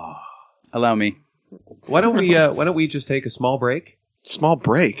beer. Allow me. Why don't we just take a small break? Small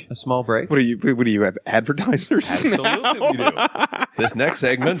break. A small break? What do you have advertisers? Absolutely we do. This next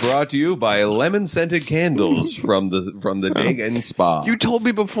segment brought to you by lemon scented candles from the Dig and Spa. You told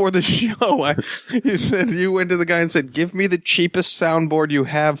me before the show. You said you went to the guy and said, "Give me the cheapest soundboard you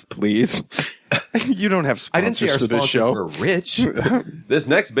have, please." You don't have sponsors I didn't say our for this sponsors show. were rich. This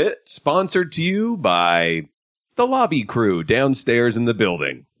next bit sponsored to you by the lobby crew downstairs in the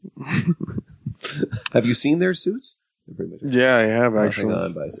building. Have you seen their suits? They're pretty much Yeah, I have coughing actually.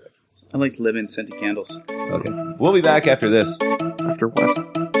 on bisexuals. I like to live in scented candles. Okay. We'll be back after this. After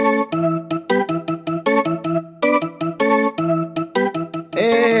what?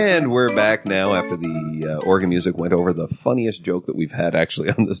 And we're back now after the organ music went over the funniest joke that we've had actually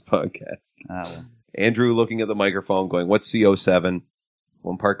on this podcast. Well. Andrew looking at the microphone going, what's CO7?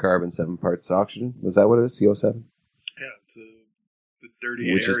 1 part carbon, 7 parts oxygen. Was that what it is? CO7? Yeah, it's the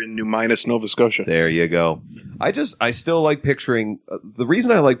dirty Which air is- in New Minas, Nova Scotia. There you go. I still like picturing, the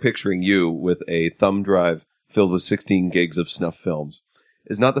reason I like picturing you with a thumb drive filled with 16 gigs of snuff films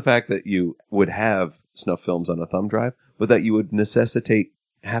is not the fact that you would have snuff films on a thumb drive, but that you would necessitate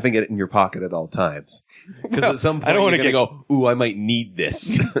having it in your pocket at all times. Because at some point I don't you're wanna going to go, ooh, I might need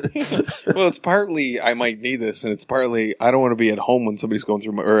this. Well, it's partly I might need this, and it's partly I don't want to be at home when somebody's going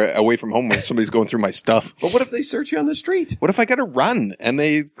through my, or away from home when somebody's going through my stuff. But what if they search you on the street? What if I got to run and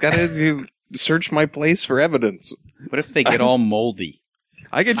they got to search my place for evidence? What if they get all moldy?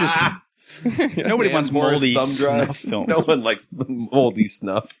 I could just Nobody Dan wants Moore's moldy thumb drive. snuff films. No one likes moldy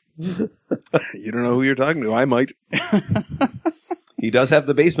snuff. You don't know who you're talking to. I might. He does have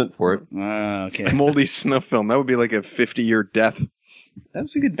the basement for it. Okay. Moldy snuff film. That would be like a 50-year death. That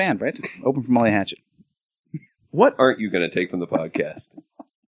was a good band, right? Open for Molly Hatchet. What aren't you going to take from the podcast?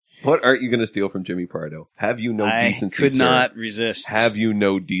 What aren't you going to steal from Jimmy Pardo? Have you no decency, I could sir? not resist. Have you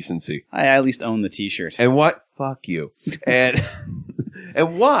no decency? I at least own the T-shirt. And what? Fuck you. And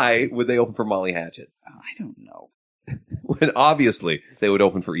and why would they open for Molly Hatchet? I don't know. When obviously they would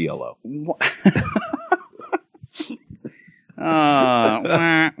open for ELO. Wah,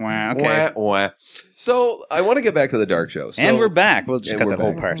 wah, okay. Wah, wah. So I want to get back to the Dark Show. So, And we're back. We'll just and cut we're that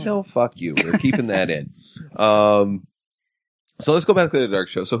whole back. part. No, fuck you. We're keeping that in. So let's go back to the Dark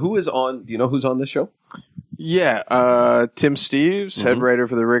Show. So who is on? Do you know who's on this show? Yeah, Tim Steves, head writer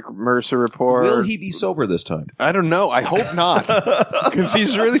for the Rick Mercer Report. Will he be sober this time? I don't know. I hope not. Because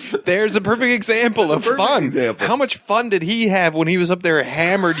he's really... There's a perfect example of perfect fun. example. How much fun did he have when he was up there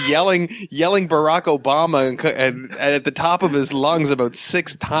hammered, yelling Barack Obama and at the top of his lungs about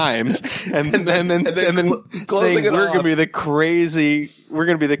 6 times, and then closing saying it we're off. going to be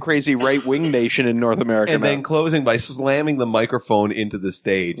the crazy right wing nation in North America. And now." then closing by slamming the microphone into the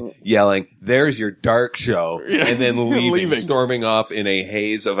stage, yelling, "There's your Dark Show," and then leaving, storming off in a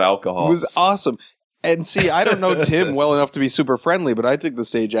haze of alcohol. It was awesome. And see, I don't know Tim well enough to be super friendly, but I took the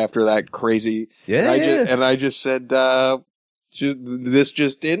stage after that crazy. Yeah. I just said, this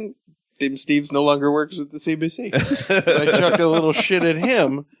just in. Tim Steves no longer works at the CBC. So I chucked a little shit at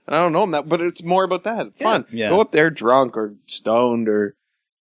him. And I don't know him that, but it's more about that. Fun. Yeah. Go up there drunk or stoned or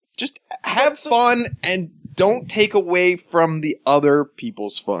just have fun and don't take away from the other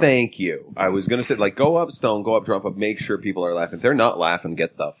people's fun. Thank you. I was going to say, like, go up stone, go up drunk, but make sure people are laughing. If they're not laughing,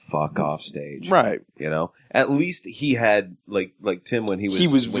 get the fuck off stage. Right. You know? At least he had, like Tim when he was... He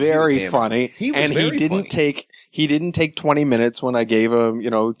was when very hammered. funny, He was and very funny. he didn't take 20 minutes when I gave him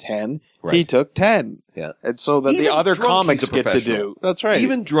 10. Right. He took 10, Yeah. and so that Even the other drunk, comics he's a get to professional. do. That's right.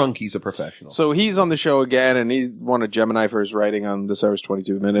 Even drunk, he's a professional. So he's on the show again, and he's won a Gemini for his writing on This Hour's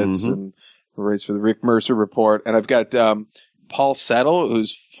 22 Minutes, Mhm. and writes for the Rick Mercer Report. And I've got Paul Settle,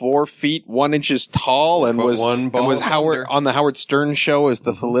 who's 4 feet 1 inches tall, and 4 was foot 1 bald Howard wonder. on the Howard Stern show as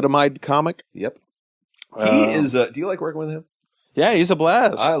the thalidomide comic. Yep. He is... do you like working with him? Yeah, he's a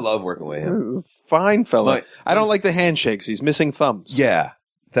blast. I love working with him. Fine fella. My- I don't like the handshakes. He's missing thumbs. Yeah.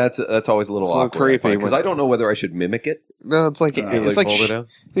 That's always a little It's a little awkward creepy because I don't know whether I should mimic it. No, it's like hold it out.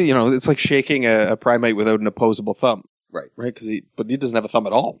 it's like shaking a primate without an opposable thumb. Right. Because he doesn't have a thumb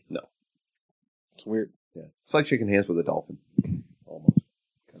at all. No. It's weird. Yeah. It's like shaking hands with a dolphin. Almost.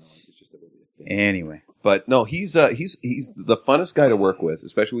 Kind of like it's just a little bit. Anyway. But no, he's the funnest guy to work with,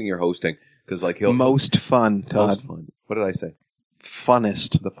 especially when you're hosting, because like he'll Most fun, Todd. most fun. What did I say?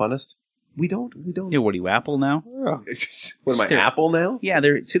 Funnest. The funnest? We don't. Yeah, what are you, Apple now? Yeah. What am I, Sure. Apple now? Yeah,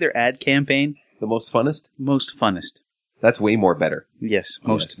 see their ad campaign? The most funnest? Most funnest. That's way more better. Yes,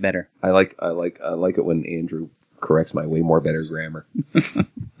 most Yes. better. I like it when Andrew corrects my way more better grammar.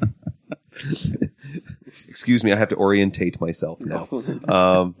 Excuse me, I have to orientate myself now.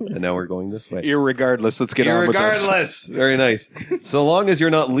 And now we're going this way. Irregardless, let's get on with this. Irregardless. Very nice. So long as you're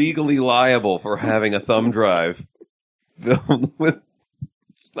not legally liable for having a thumb drive filled with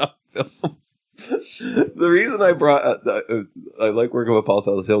snuff films. The reason I brought I like working with Paul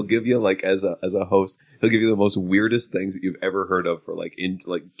Silas, he'll give you like as a host, he'll give you the most weirdest things that you've ever heard of for like in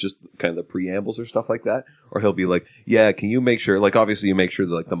like just kind of the preambles or stuff like that. Or he'll be like, yeah, can you make sure, like obviously you make sure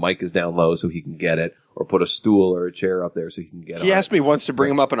that like the mic is down low so he can get it, or put a stool or a chair up there so he can get it. He asked me once to bring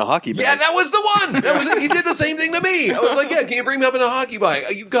him up in a hockey bag. Yeah, that was the one. That was it. He did the same thing to me. I was like, yeah, can you bring me up in a hockey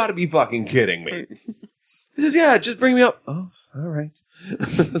bag? You got to be fucking kidding me. He says, yeah, just bring me up. Oh, all right.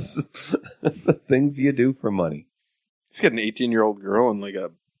 This is the things you do for money. He's got an 18-year-old girl and like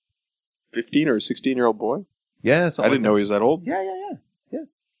a 15 or 16-year-old boy. Yeah, I didn't know he was that old. Yeah.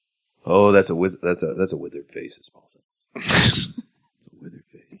 Oh, that's a withered face, as Paul says. A withered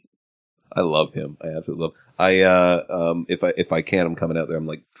face. I love him. I absolutely love him. If I can, I'm coming out there. I'm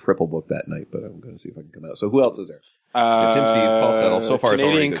like triple booked that night, but I'm going to see if I can come out. So who else is there? Tim Steve, Paul Settle. So far, it's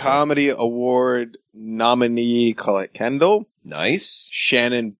already Canadian a good Comedy Award nominee Colette Kendall. Nice.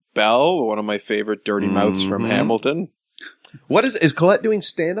 Shannon Bell, one of my favorite dirty mouths from Hamilton. What is Colette doing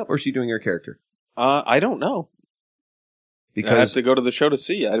stand up or is she doing her character? I don't know. I have Because to go to the show to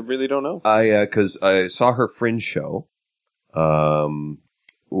see. I really don't know. because I saw her Fringe show,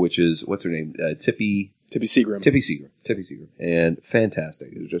 which is what's her name? Tippy Seagram. Seagram, and fantastic.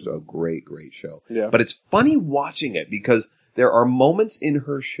 It was just a great show. Yeah. But it's funny watching it because there are moments in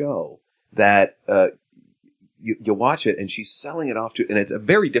her show that you watch it and she's selling it off to, and it's a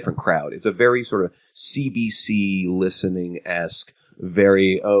very different crowd. It's a very sort of CBC listening-esque,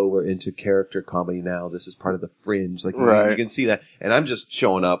 very, we're into character comedy now. This is part of the Fringe. Like, you can see that. And I'm just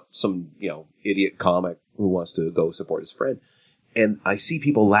showing up, some, idiot comic who wants to go support his friend. And I see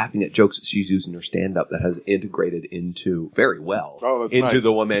people laughing at jokes that she's using in her stand-up that has integrated into, very well, into nice.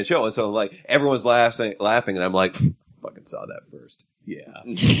 the one-man show. And so, like, everyone's laughing, and I'm like, fucking saw that first. Yeah.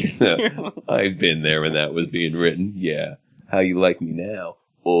 I've been there when that was being written. Yeah. How you like me now,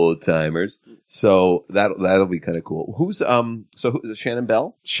 old timers. So that'll be kind of cool. Who's who is it, Shannon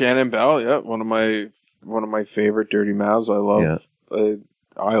Bell? Shannon Bell, yeah, one of my favorite dirty mouths. I love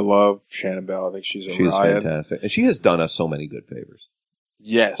I love Shannon Bell. I think she's riot. Fantastic. And she has done us so many good favors.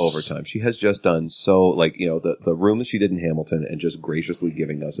 Yes. Over time. She has just done so, like, the room that she did in Hamilton and just graciously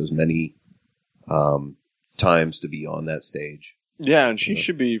giving us as many times to be on that stage. Yeah, and she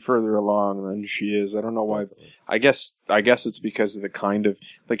should be further along than she is. I don't know why. I guess it's because of the kind of,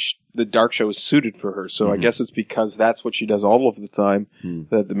 like, the dark show is suited for her. So I guess it's because that's what she does all of the time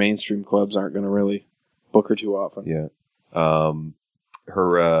that the mainstream clubs aren't going to really book her too often. Yeah.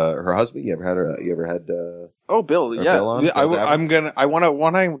 Her husband. You ever had? Oh, Bill. Yeah. Bill on? I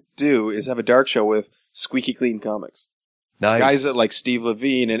want to do is have a dark show with squeaky clean comics. Nice. Guys that like Steve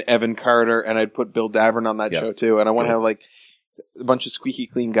Levine and Evan Carter, and I'd put Bill Davern on that show too. And I want to have like a bunch of squeaky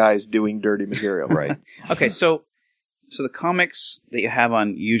clean guys doing dirty material. Right. Okay, so the comics that you have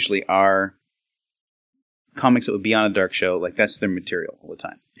on usually are comics that would be on a dark show, like that's their material all the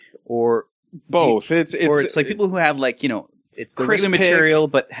time, or both. It's like people who have like it's the Chris regular Pick. material,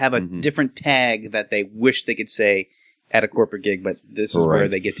 but have a different tag that they wish they could say at a corporate gig, but this is where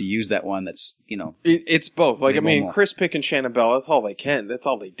they get to use that one. That's it's both. Like, I mean, more. Chris Pick and Shannon Bell, that's all they can. That's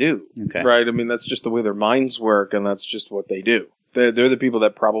all they do. Okay. Right? I mean, that's just the way their minds work, and that's just what they do. They're the people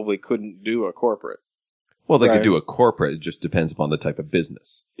that probably couldn't do a corporate. Well, they could do a corporate. It just depends upon the type of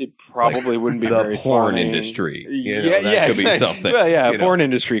business. It probably wouldn't be the very porn funny. industry. That could be something. Well, yeah, porn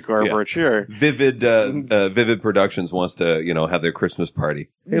industry corporate, sure. Vivid Productions wants to, have their Christmas party.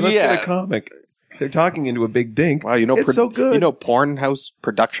 Hey, let's get a comic. They're talking into a big dink. Wow, it's so good. You know porn house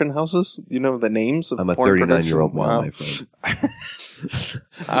production houses? You know the names of I'm a porn 39-year-old production? man, my friend.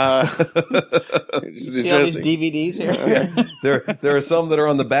 See all these DVDs here? There are some that are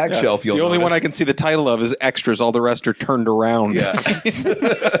on the back shelf. The only one I can see the title of is Extras. All the rest are turned around. Yeah.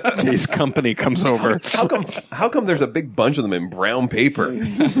 In case company comes over. How come there's a big bunch of them in brown paper?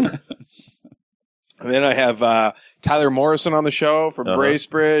 And then I have Tyler Morrison on the show from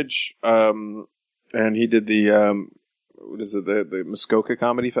Bracebridge, and he did the what is it, the Muskoka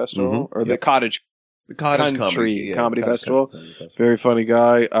Comedy Festival or the Cottage Country Comedy Festival. Very funny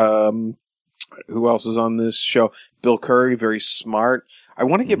guy. Who else is on this show? Bill Curry, very smart. I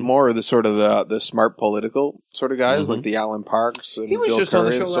want to get more of the sort of the smart political sort of guys, like the Alan Parks. And He was Bill just Curry on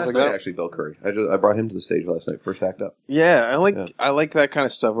the show and stuff last like night, that. actually, Bill Curry. I brought him to the stage last night, first act up. Yeah, I like that kind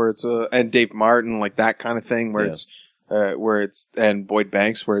of stuff where it's and Dave Martin, like that kind of thing where it's and Boyd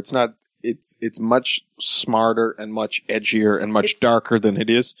Banks, where it's not it's much smarter and much edgier and much darker than it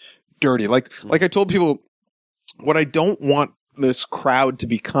is dirty. Like I told people, what I don't want this crowd to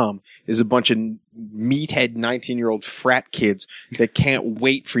become is a bunch of meathead 19-year-old frat kids that can't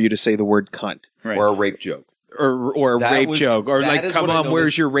wait for you to say the word cunt. Right. Or a rape joke. Or a rape joke. Or like, come on,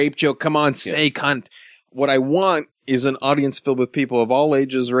 where's your rape joke? Come on, say cunt. What I want is an audience filled with people of all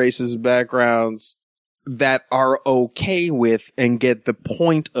ages, races, backgrounds that are okay with and get the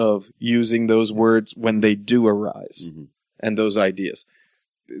point of using those words when they do arise and those ideas.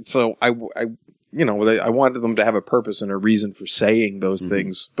 So I wanted them to have a purpose and a reason for saying those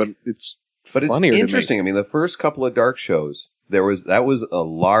things, but it's interesting. I mean, the first couple of dark shows, that was a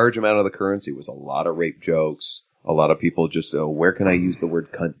large amount of the currency. It was a lot of rape jokes. A lot of people just, where can I use the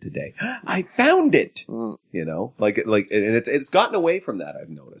word cunt today? I found it. You know, and it's gotten away from that. I've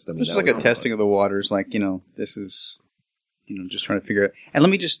noticed. I mean, it's just like a testing of the waters. Like, this is, just trying to figure it. And let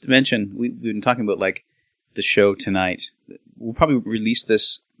me just mention, we've been talking about like the show tonight. We'll probably release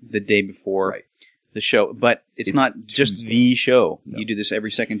this the day before the show, but it's not just Tuesday. The show. No. You do this every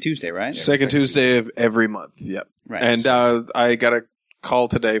second Tuesday, right? Second Tuesday of every month. Yep. Right. And I got a call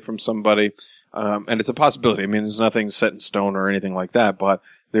today from somebody. And it's a possibility. I mean, there's nothing set in stone or anything like that, but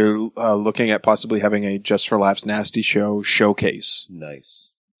they're looking at possibly having a Just for Laughs Nasty Show showcase.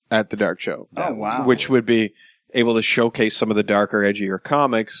 Nice. At the Dark Show. Oh, wow. Which would be able to showcase some of the darker, edgier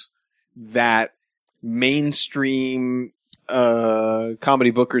comics that mainstream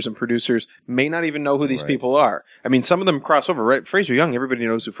comedy bookers and producers may not even know who these people are. I mean, some of them cross over, right? Fraser Young, everybody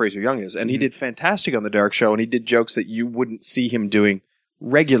knows who Fraser Young is. And he did fantastic on the Dark Show, and he did jokes that you wouldn't see him doing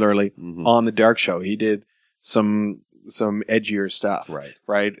regularly on the Dark Show. He did some edgier stuff,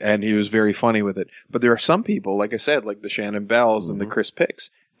 right, and he was very funny with it. But there are some people, like I said, like the Shannon Bells and the Chris Picks,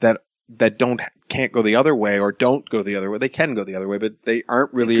 that can't go the other way or don't go the other way. They can go the other way, but they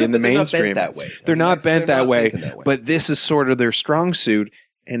aren't really in the mainstream. They're not bent that way. But this is sort of their strong suit,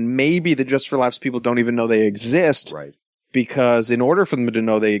 and maybe the Just for Laughs people don't even know they exist, right? Because in order for them to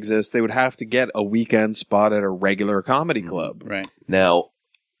know they exist, they would have to get a weekend spot at a regular comedy club. Right. Now,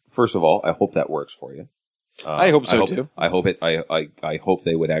 first of all, I hope that works for you. I hope so too. I hope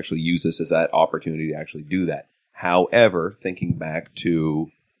they would actually use this as that opportunity to actually do that. However, thinking back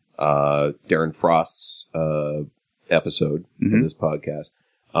to Darren Frost's episode of this podcast,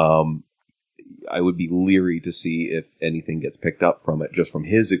 I would be leery to see if anything gets picked up from it, just from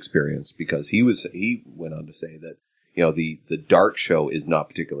his experience, because he went on to say that the Dark Show is not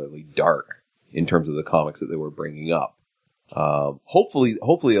particularly dark in terms of the comics that they were bringing up. Hopefully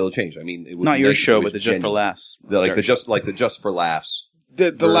it'll change. I mean, it would not be your nice show, if it but the was Just for genuine. Laughs, the Just for Laughs.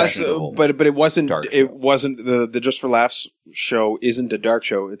 The last, but it wasn't. It wasn't the Just for Laughs show. Isn't a dark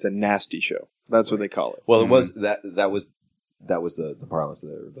show. It's a nasty show. That's what they call it. Well, it was that was the parlance,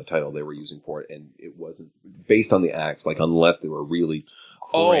 the title they were using for it, and it wasn't based on the acts. Like, unless they were really.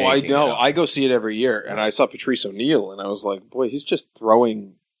 Oh, I know. I go see it every year, and I saw Patrice O'Neill, and I was like, boy, he's just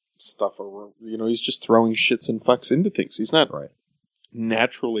throwing stuff around. He's just throwing shits and fucks into things. He's not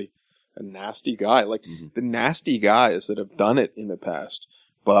naturally a nasty guy. Like the nasty guys that have done it in the past: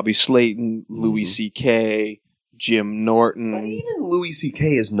 Bobby Slayton, Louis C.K., Jim Norton. But even Louis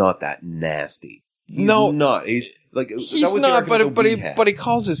C.K. is not that nasty. He's not. He's like he's not. But he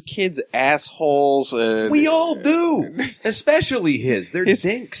calls his kids assholes. And we all do, especially his. They're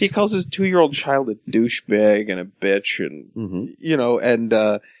dinks. He calls his 2-year-old child a douchebag and a bitch, and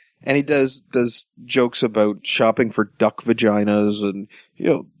and he does jokes about shopping for duck vaginas, and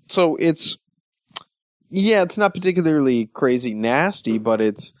so it's not particularly crazy nasty, but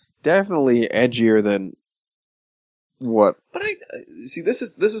it's definitely edgier than what. But I see, this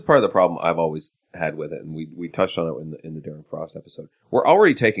is part of the problem I've always had with it, and we touched on it in the Darren Frost episode. We're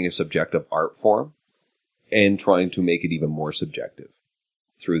already taking a subjective art form and trying to make it even more subjective.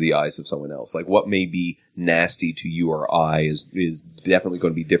 through the eyes of someone else. Like what may be nasty to you or I is definitely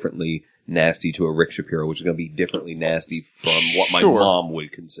going to be differently nasty to a Rick Shapiro, which is going to be differently nasty from what my mom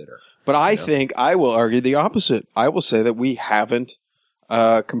would consider. But I think I will argue the opposite. I will say that we haven't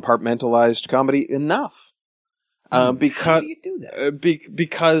compartmentalized comedy enough. Because, how do you do that?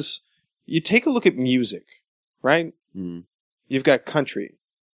 Because you take a look at music, right? Mm. You've got country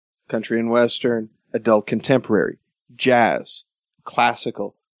and western, adult contemporary, jazz,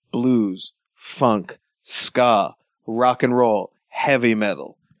 classical, blues, funk, ska, rock and roll, heavy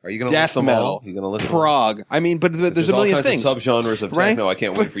metal, Are you going to death list them metal, all? You're going to list prog. I mean, but there's a million all kinds things. of subgenres of techno. I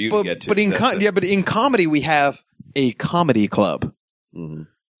can't wait for you to get to. But in comedy, we have a comedy club. Mm-hmm.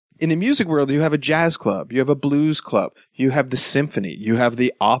 In the music world, you have a jazz club, you have a blues club, you have the symphony, you have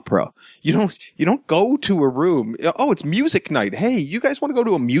the opera. You don't go to a room. Oh, it's music night. Hey, you guys want to go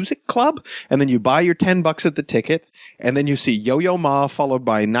to a music club? And then you buy your $10 at the ticket, and then you see Yo-Yo Ma, followed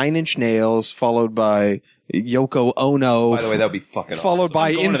by Nine Inch Nails, followed by Yoko Ono. By the way, that would be fucking followed awesome. by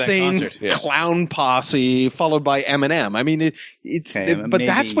I'm going to that Insane concert. Clown Posse, followed by Eminem. I mean, but maybe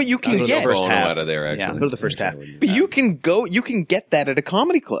that's what you I'll can go to the get. first Ono half. out of there, actually. Yeah, go to the first half. But you can get that at a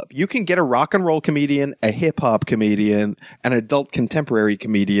comedy club. You can get a rock and roll comedian, a hip hop comedian, an adult contemporary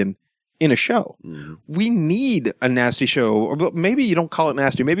comedian in a show. Mm-hmm. We need a nasty show. Or maybe you don't call it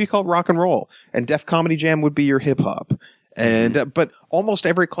nasty. Maybe you call it rock and roll. And Def Comedy Jam would be your hip hop. And but almost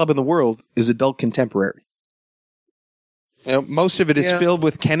every club in the world is adult contemporary. You know, most of it is filled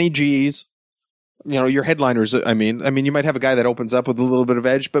with Kenny G's. You know, your headliners. I mean, you might have a guy that opens up with a little bit of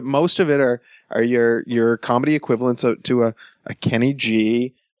edge, but most of it are your comedy equivalents to a Kenny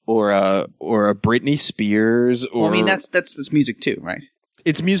G or a Britney Spears. Or Well, I mean, that's music too, right?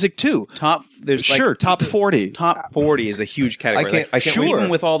 it's music too. Top 40. Top 40 is a huge category. I can't Even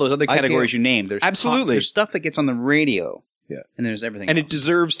with all those other categories you named, there's Absolutely. there's stuff that gets on the radio. Yeah. And there's everything And else. it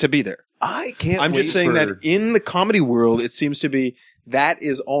deserves to be there. I can't. I'm just saying that in the comedy world, it seems to be that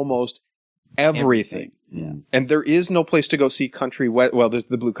is almost everything. Yeah. And there is no place to go see country. Well, there's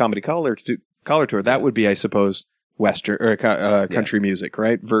the Blue Comedy Collar Tour. That would be, I suppose, Western or country music,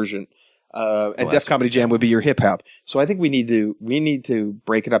 right? Version. And Def Comedy Jam would be your hip hop. So I think we need to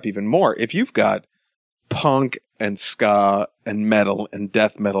break it up even more. If you've got punk and ska and metal and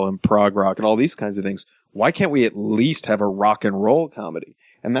death metal and prog rock and all these kinds of things, why can't we at least have a rock and roll comedy?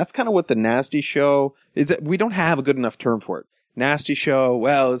 And that's kind of what the Nasty Show is. That we don't have a good enough term for it. Nasty Show,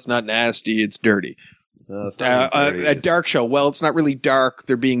 well, it's not nasty, it's dirty. It's not really dirty. A dark show, well, it's not really dark,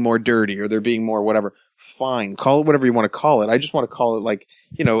 they're being more dirty or they're being more whatever. Fine, call it whatever you want to call it. I just want to call it like,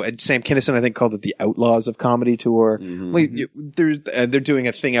 Sam Kinison, I think, called it the Outlaws of Comedy Tour. Mm-hmm. They're doing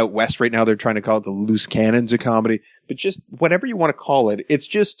a thing out west right now. They're trying to call it the Loose Cannons of Comedy. But just whatever you want to call it, it's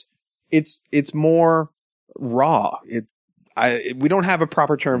just, it's more raw. We don't have a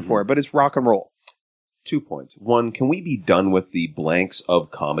proper term for it, but it's rock and roll. 2 points. One, can we be done with the blanks of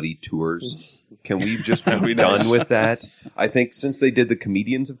comedy tours? Can we just be done with that? I think since they did the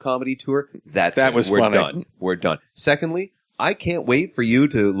Comedians of Comedy Tour, that was we're funny. done. We're done. Secondly, I can't wait for you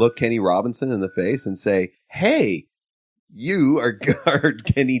to look Kenny Robinson in the face and say, "Hey, you are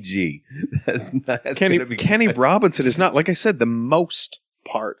Kenny G." Kenny Robinson is not, like I said, the most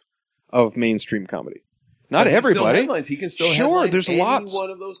part of mainstream comedy. Not everybody. He can still Sure, headline there's any lots. one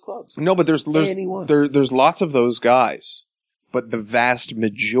of those clubs. No, but there's Anyone. there's lots of those guys, but the vast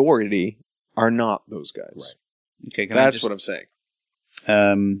majority are not those guys. Right. Okay, That's what I'm saying.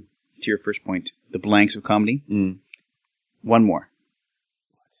 To your first point, the blanks of comedy. Mm. One more.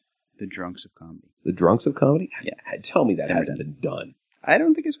 The drunks of comedy. The Drunks of Comedy? Yeah. Tell me that Never hasn't been done. I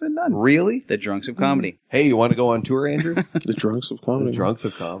don't think it's been done. Really? The drunks of comedy. Hey, you want to go on tour, Andrew? The Drunks of Comedy. The Drunks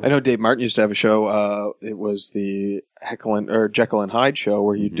of Comedy. I know Dave Martin used to have a show. It was the Jekyll and Hyde show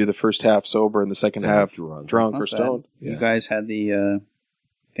where you'd do the first half sober and the second half drunk That's or not stoned. bad. You guys had the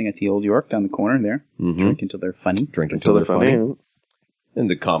thing at the Old York down the corner there. Mhm. Drink until they're funny. Drink Until they're funny. And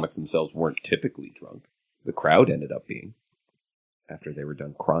the comics themselves weren't typically drunk. The crowd ended up being, after they were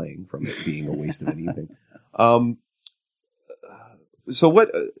done crying from it being a waste of an evening. So what?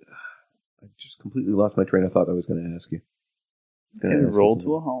 I just completely lost my train of thought. I was going to ask you. Roll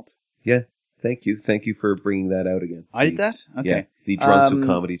to a halt. Yeah. Thank you. Thank you for bringing that out again. I did that? Okay. Yeah, the Drunks of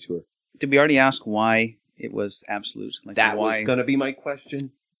Comedy Tour. Did we already ask why it was absolute? Like That why? was going to be my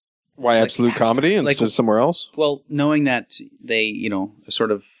question. Why Absolute Comedy instead of somewhere else? Well, knowing that they,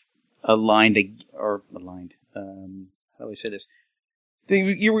 sort of aligned. How do I say this?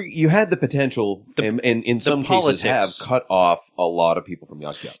 You had the potential, and in some cases have cut off a lot of people from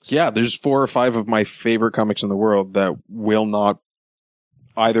Yuck Yucks. Yeah, there's 4 or 5 of my favorite comics in the world that will not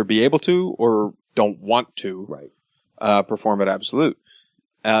either be able to or don't want to perform at Absolute.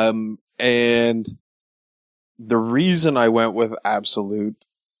 And the reason I went with Absolute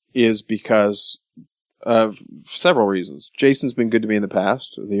is because of several reasons. Jason's been good to me in the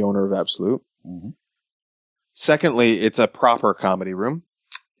past, the owner of Absolute. Mm-hmm. Secondly, it's a proper comedy room.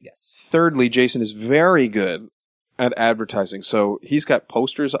 Yes. Thirdly, Jason is very good at advertising. So he's got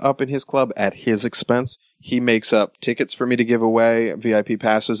posters up in his club at his expense. He makes up tickets for me to give away, VIP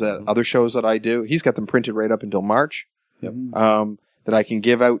passes at other shows that I do. He's got them printed right up until March. Yep. That I can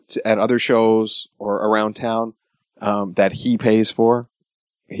give out at other shows or around town, that he pays for.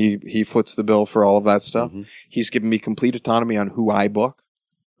 He foots the bill for all of that stuff. Mm-hmm. He's given me complete autonomy on who I book,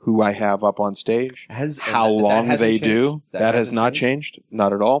 who I have up on stage, how long they do. That has not changed.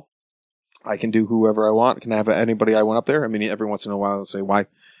 Not at all. I can do whoever I want. I can have anybody I want up there. I mean, every once in a while I'll say,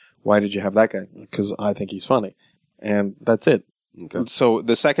 why did you have that guy? Because I think he's funny. And that's it. Okay. So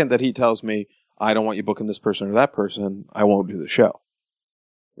the second that he tells me, I don't want you booking this person or that person, I won't do the show.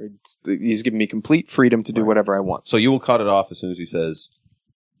 He's giving me complete freedom to do whatever I want. So you will cut it off as soon as he says,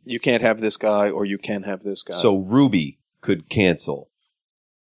 you can't have this guy or you can have this guy. So Ruby could cancel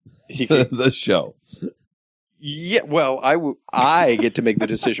the show. Yeah, well, I get to make the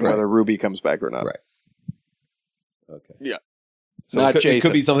decision whether Ruby comes back or not. Right. Okay. Yeah. So not Jason. It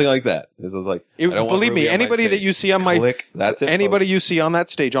could be something like that. It's like, believe me, anybody that you see on that's it, anybody you see on that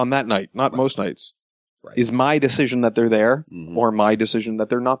stage on that night, not most nights, is my decision that they're there or my decision that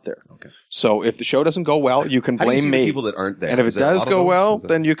they're not there. Okay. So if the show doesn't go well, you can blame me. People that aren't there. And if it does go well,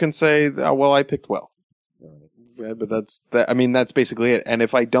 then you can say, well, I picked well. Yeah, but that's basically it. And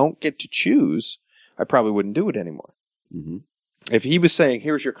if I don't get to choose, I probably wouldn't do it anymore. Mm-hmm. If he was saying,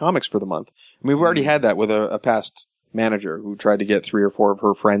 here's your comics for the month. I mean, we've already had that with a past manager who tried to get 3 or 4 of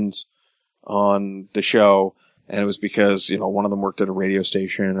her friends on the show. And it was because, one of them worked at a radio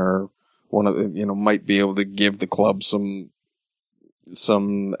station or one of the, might be able to give the club some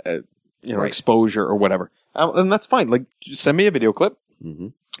exposure or whatever. And that's fine. Like, just send me a video clip. Mm-hmm.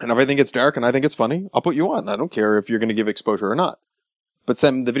 And if I think it's dark and I think it's funny, I'll put you on. I don't care if you're going to give exposure or not. But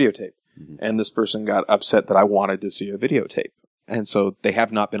send me the videotape. Mm-hmm. And this person got upset that I wanted to see a videotape. And so they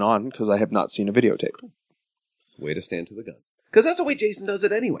have not been on because I have not seen a videotape. Way to stand to the guns. Because that's the way Jason does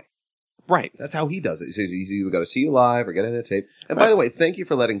it anyway. Right. That's how he does it. He says he's either got to see you live or get in a tape. And by the way, thank you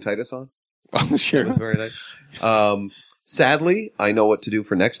for letting Titus on. Oh, sure. That was very nice. Sadly, I know what to do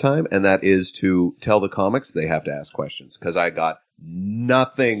for next time, and that is to tell the comics they have to ask questions. Because I got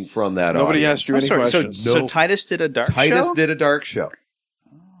nothing from that Nobody audience. asked you any questions. So Titus did a dark show? Titus did a dark show.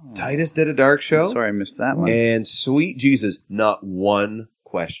 Titus did a dark show. I'm sorry, I missed that one. And sweet Jesus, not one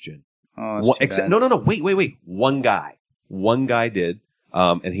question. Oh, No. Wait. One guy did.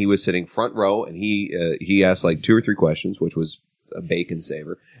 And he was sitting front row, and he asked like 2 or 3 questions, which was a bacon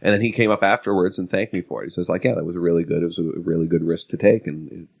saver. And then he came up afterwards and thanked me for it. He says, like, yeah, that was really good. It was a really good risk to take,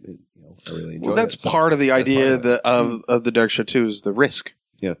 and I really enjoyed it. Well, that's part of the idea of the dark show too, is the risk.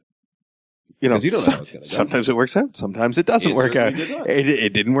 Yeah. You know how it's going to go. Sometimes it works out. Sometimes it doesn't work out.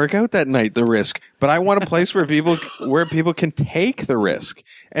 It didn't work out that night, the risk. But I want a place where people can take the risk.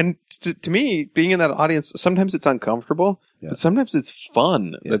 And to me, being in that audience, sometimes it's uncomfortable, but sometimes it's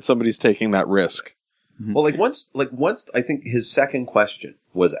fun that somebody's taking that risk. Mm-hmm. Well, once I think his second question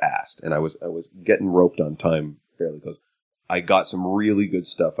was asked, and I was getting roped on time fairly close. I got some really good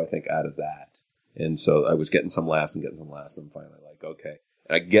stuff, I think, out of that. And so I was getting some laughs, and finally like, okay.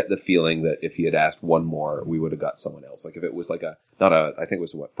 I get the feeling that if he had asked one more, we would have got someone else. Like if it was like I think it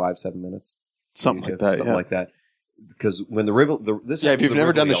was 5-7 minutes? Something like that. Something like that. Because when if you've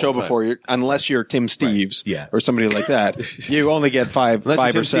never done the show before, unless you're Tim Steves or somebody like that, you only get 5 or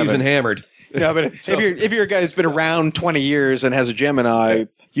 7. Steves and Hammered. Yeah, but if you're a guy who's been around 20 years and has a Gemini,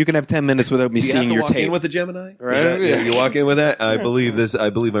 you can have 10 minutes without me seeing your tape. You walk in with the Gemini? Right? Yeah. You walk in with that? I believe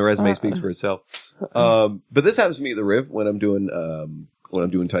my resume speaks for itself. But this happens to me at the Riv when I'm doing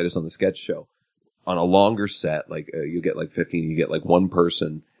Titus on the sketch show. On a longer set, like you get like 15, you get like one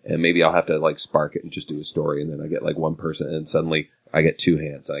person, and maybe I'll have to like spark it and just do a story, and then I get like one person, and suddenly I get 2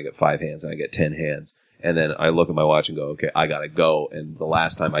 hands, and I get 5 hands, and I get 10 hands. And then I look at my watch and go, okay, I gotta go. And the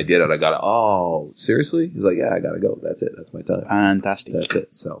last time I did it, oh, seriously? He's like, yeah, I gotta go. That's it. That's my time. Fantastic. That's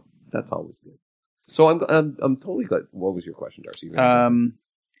it. So that's always good. So I'm totally glad. What was your question, Darcy? Well,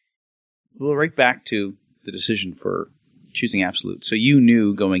 right back to the decision for choosing Absolute. So you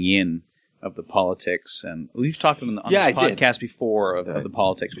knew going in of the politics, and we've talked on this podcast before of the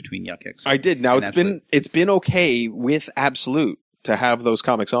politics between Yuck Yucks. I did. Now it's been okay with Absolute to have those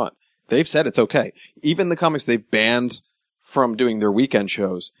comics on. They've said it's okay. Even the comics they've banned from doing their weekend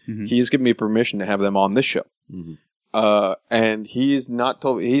shows, he has given me permission to have them on this show. Mm-hmm. And he's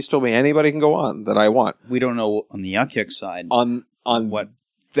told me anybody can go on that I want. We don't know on the Yuck Yuck side on what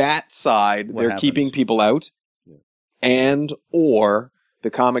that side, What they're happens? keeping people out, and or the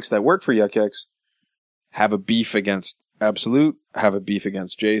comics that work for Yuck Yucks have a beef against Absolute, have a beef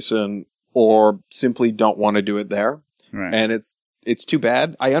against Jason, or simply don't want to do it there. Right. And it's too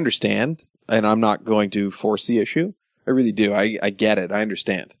bad. I understand, and I'm not going to force the issue. I really do. I get it. I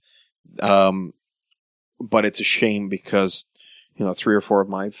understand. But it's a shame because, 3 or 4 of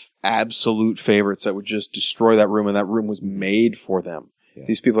my absolute favorites that would just destroy that room, and that room was made for them. Yeah.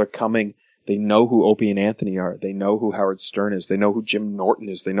 These people are coming. They know who Opie and Anthony are. They know who Howard Stern is. They know who Jim Norton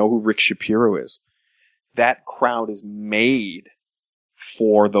is. They know who Rick Shapiro is. That crowd is made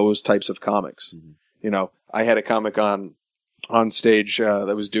for those types of comics. Mm-hmm. I had a comic on stage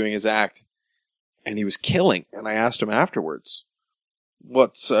that was doing his act, and he was killing. And I asked him afterwards,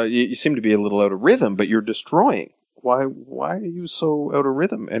 you seem to be a little out of rhythm, but you're destroying. Why are you so out of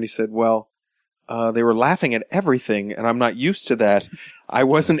rhythm? And he said, well, they were laughing at everything, and I'm not used to that. I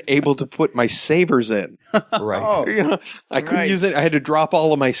wasn't able to put my savers in. Right. I couldn't use it. I had to drop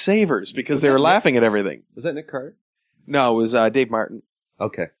all of my savers because they were laughing at everything. Was that Nick Carter? No, it was Dave Martin.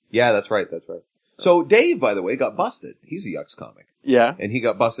 Okay. Yeah, that's right. So Dave, by the way, got busted. He's a Yucks comic. Yeah. And he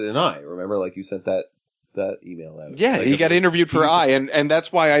got busted in I. Remember, you sent that email out. Yeah, he got interviewed for I, and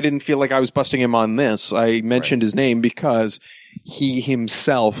that's why I didn't feel like I was busting him on this. I mentioned his name because he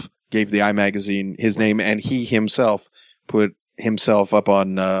himself gave the I magazine his name, and he himself put himself up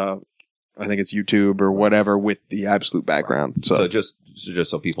on, I think it's YouTube or whatever, with the Absolute background. Right. So just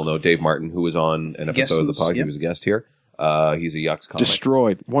so people know, Dave Martin, who was on an episode of the podcast, he was a guest here. He's a Yucks comic.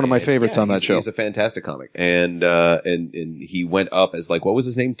 Destroyed. One of my favorites on that show. He's a fantastic comic. And he went up as what was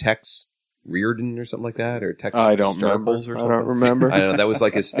his name? Tex Reardon or something like that? Or Tex Sharples or something? I don't remember. I don't know. That was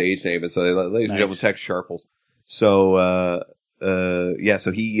his stage name. And so, ladies and gentlemen, Tex Sharples. So,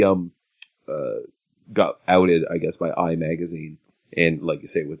 so he got outed, I guess, by I Magazine. And like you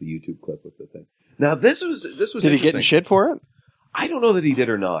say, with the YouTube clip with the thing. Now, this was Did he get in shit for it? I don't know that he did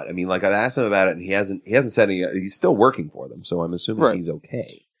or not. I mean, I asked him about it, and he hasn't said any. He's still working for them, so I'm assuming he's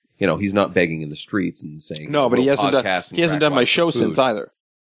okay. He's not begging in the streets and saying no, but he hasn't done my show since either.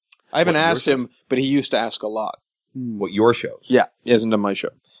 I haven't asked him, but he used to ask a lot. What, your shows? Yeah, he hasn't done my show.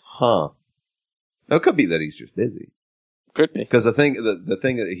 Huh. Now, it could be that he's just busy. Could be. Because the thing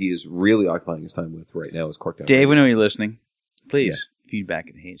that he is really occupying his time with right now is Corktown. Dave, we know you're listening. Please, feedback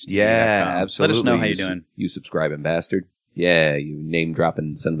at Hayes. Yeah, absolutely. Let us know how you're doing. You subscribing bastard. Yeah, you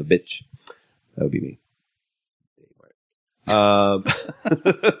name-dropping son of a bitch. That would be me. What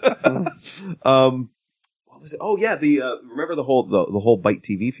was it? Oh, yeah, remember the whole Byte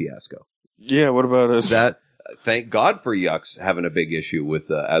TV fiasco? Yeah, what about it? That, thank God for Yucks having a big issue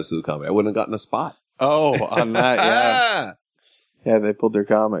with Absolute Comedy. I wouldn't have gotten a spot. Oh, on that, yeah. Yeah, they pulled their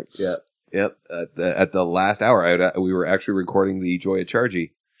comics. Yeah. Yep. At the last hour, we were actually recording the Joy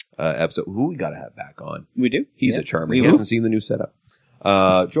Acharji episode, who we got to have back on. We do. He's a charmer. He hasn't seen the new setup.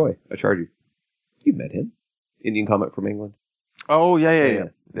 Joy Acharji. You've met him. Indian comic from England. Oh, yeah.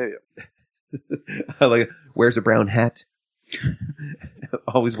 Wears a brown hat.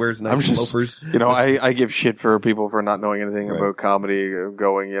 Always wears nice loafers. I give shit for people for not knowing anything about comedy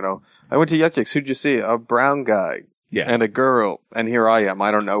going, I went to Yuck Yucks. Who'd you see? A brown guy. Yeah. And a girl. And here I am. I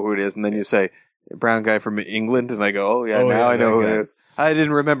don't know who it is. And then you say, a brown guy from England. And I go, now I know who it is. I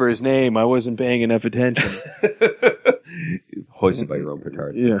didn't remember his name. I wasn't paying enough attention. Hoisted by your own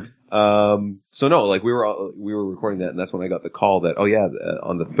petard. Yeah. So no, we were recording that, and that's when I got the call that,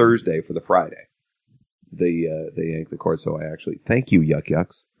 on the Thursday for the Friday, they yanked the cord. So I actually thank you, Yuck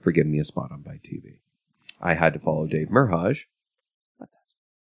Yucks, for giving me a spot on Byte TV. I had to follow Dave Merhaj.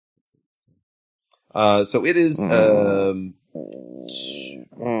 So it is, no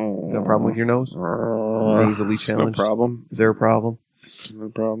problem with your nose? Easily challenged? No problem. Is there a problem? No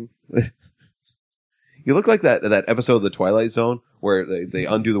problem. You look like that episode of The Twilight Zone where they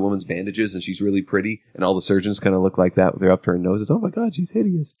undo the woman's bandages and she's really pretty and all the surgeons kind of look like that with their upturned noses. Oh my God, she's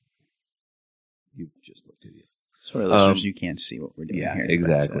hideous. You just look hideous. Sorry, listeners, you can't see what we're doing here. Yeah,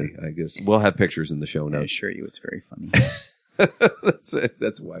 exactly. I guess we'll have pictures in the show notes. I assure you it's very funny.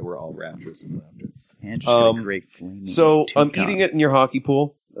 That's why we're all rapturous in laughter. Andrew's got a great flame. So I'm eating it in your hockey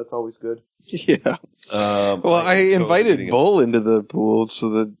pool. That's always good. Yeah. I invited Bull into the pool so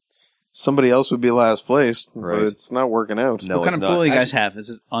that somebody else would be last place, but it's not working out. No, what kind of pool do you guys have? Is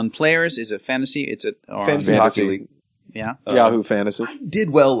it on players? Is it fantasy? It's a Fantasy Hockey League. Yeah. Yahoo Fantasy. I did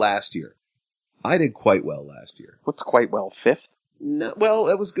well last year. I did quite well last year. What's quite well? 5th? No, well,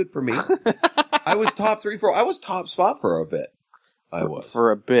 that was good for me. I was top 3, 4. I was top spot for a bit.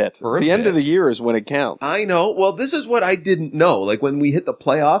 For a bit. The end of the year is when it counts. I know. Well, this is what I didn't know. When we hit the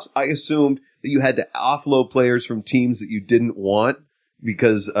playoffs, I assumed that you had to offload players from teams that you didn't want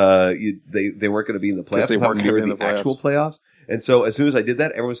because they weren't going to be in the playoffs. They weren't near going to be the in the playoffs. actual playoffs. And so as soon as I did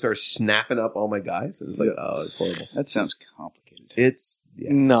that, everyone started snapping up all my guys. And it was like, oh, it's horrible. That sounds complicated. It's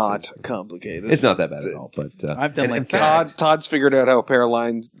not complicated. It's not that bad at all. But I've done like Todd's figured out how parallel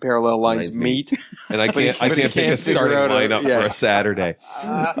lines meet. And I can't pick a starting lineup for a Saturday.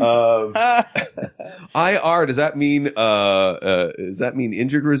 IR, does that mean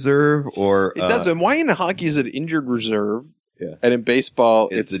injured reserve or it doesn't. Why in hockey is it injured reserve? Yeah. And in baseball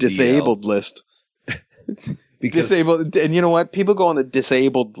it's the disabled list. Because disabled, and you know what? People go on the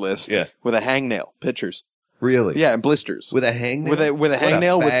disabled list with a hangnail. Pitchers. Really? Yeah, and blisters. With a hangnail? With a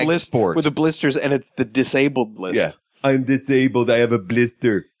hangnail with the blisters, and it's the disabled list. Yeah. I'm disabled. I have a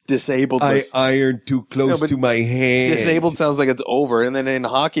blister. Disabled list. I iron too close to my hand. Disabled sounds like it's over. And then in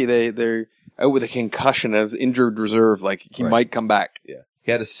hockey, they're out with a concussion as injured reserve. Like, he might come back. Yeah.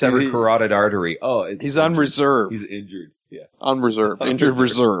 He had a severed carotid artery. Oh, he's on reserve. He's injured. Yeah. On reserve. Injured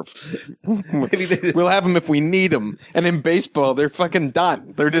reserve. We'll have him if we need him. And in baseball, they're fucking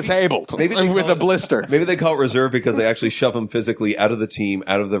done. They're disabled. Maybe with a blister. Maybe they call it reserve because they actually shove him physically out of the team,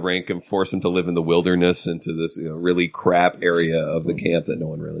 out of the rink, and force him to live in the wilderness into this really crap area of the camp that no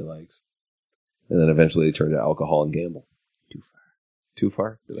one really likes. And then eventually they turn to alcohol and gamble. Too far. Too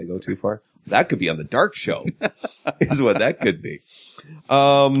far? Did I go too far? That could be on the Dark Show. Is what that could be.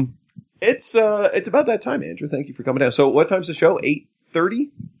 It's about that time, Andrew. Thank you for coming down. So what time's the show? 8:30?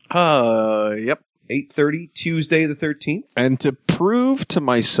 Yep. 8:30, Tuesday the 13th. And to prove to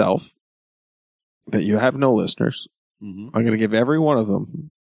myself that you have no listeners, I'm going to give every one of them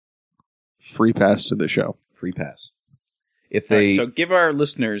free pass to the show. Free pass. If they so give our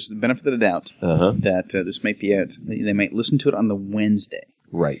listeners the benefit of the doubt that this might be out. They might listen to it on the Wednesday.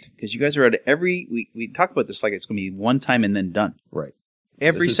 Right. Because you guys are out every... We talk about this like it's going to be one time and then done. Right.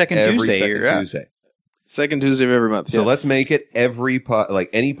 Every second Tuesday. Second Tuesday of every month. So let's make it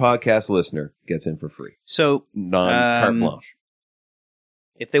any podcast listener gets in for free. So carte blanche.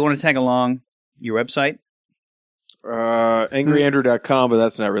 If they want to tag along, your website? angryandrew.com, but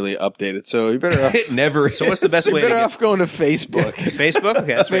that's not really updated. So you better off, it never. So what's the best way? You're better off going to Facebook. Facebook,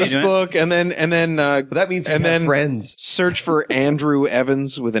 okay, that's Facebook, and then that means you have friends. Search for Andrew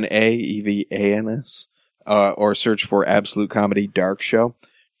Evans with an A, EVANS, or search for Absolute Comedy Dark Show.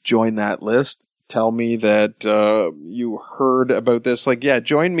 Join that list. Tell me that you heard about this.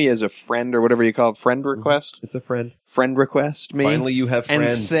 Join me as a friend or whatever you call it. Friend request. It's a friend. Friend request me. Finally, you have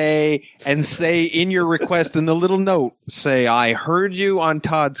friends. And say in your request in the little note, say, I heard you on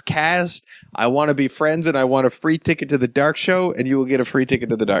Todd's cast. I want to be friends and I want a free ticket to the Dark Show, and you will get a free ticket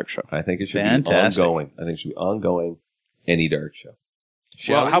to the Dark Show. I think it should be ongoing. I think it should be ongoing. Any Dark Show.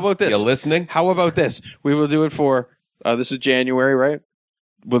 Well, how about this? You listening? How about this? We will do it for, this is January, right?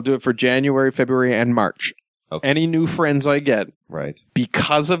 We'll do it for January, February, and March. Okay. Any new friends I get, right,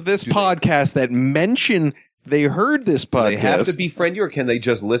 because of this podcast that mention they heard this podcast. They have to befriend you, or can they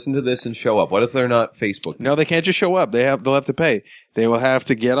just listen to this and show up? What if they're not Facebook? No, they can't just show up. They'll have to pay. They will have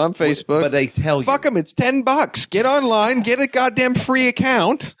to get on Facebook. But they tell you. Fuck them. It's $10. Get online, get a goddamn free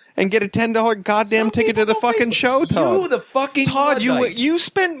account, and get a $10 goddamn ticket to the fucking show, Todd. You, the fucking Todd, you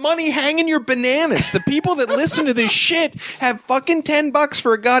spent money hanging your bananas. The people that listen to this shit have fucking $10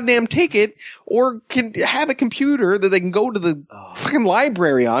 for a goddamn ticket, or can have a computer that they can go to the fucking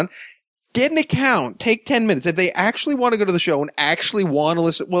library on. Get an account. Take 10 minutes. If they actually want to go to the show and actually want to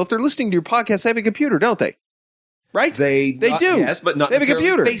listen, well, if they're listening to your podcast, they have a computer, don't they? Right? They do. Yes, but not they have a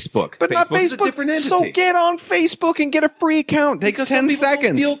computer. Facebook. But not Facebook. Is a different entity. So get on Facebook and get a free account. Takes 10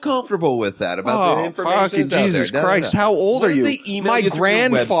 seconds. Don't feel comfortable with that about the information. Fucking Jesus Christ. How old are you? My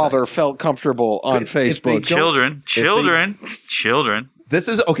grandfather felt comfortable on Facebook. Children. This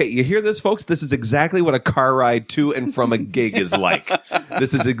is, okay, you hear this, folks? This is exactly what a car ride to and from a gig is like.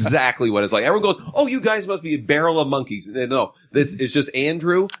 This is exactly what it's like. Everyone goes, oh, you guys must be a barrel of monkeys. No, this is just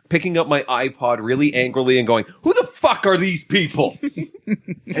Andrew picking up my iPod really angrily and going, who the fuck are these people?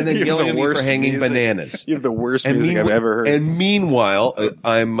 And then yelling at me for hanging bananas. You have the worst music I've ever heard. And meanwhile,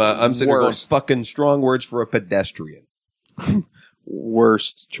 I'm sitting there going, fucking strong words for a pedestrian.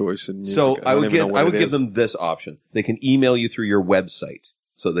 Worst choice in music. So I would give them this option. They can email you through your website,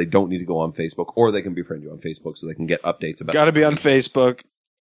 so they don't need to go on Facebook, or they can befriend you on Facebook so they can get updates about. Got to be on Facebook.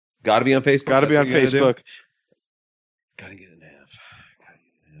 Got to be on Facebook. Got to be on Facebook. Got to get an F.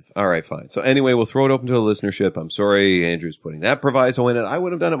 All right, fine. So anyway, we'll throw it open to the listenership. I'm sorry, Andrew's putting that proviso in it. I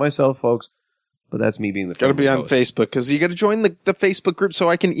would have done it myself, folks. But that's me being the. Got to be on Facebook, because you got to join the Facebook group so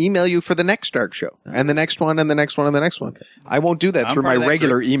I can email you for the next Dark Show and the next one and the next one and the next one. Okay. I won't do that through my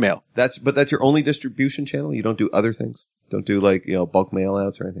regular email. That's your only distribution channel. You don't do other things. Don't do bulk mail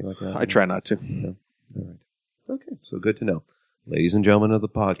outs or anything like that. I try not to. No. All right. Okay. So good to know. ladies and gentlemen of the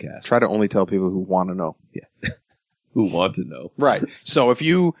podcast. Try to only tell people who want to know. Yeah. Who want to know. Right. So if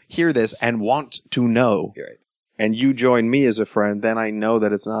you hear this and want to know, You're right. and you join me as a friend, then I know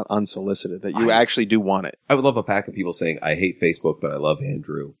that it's not unsolicited, that you actually do want it. I would love a pack of people saying, I hate Facebook, but I love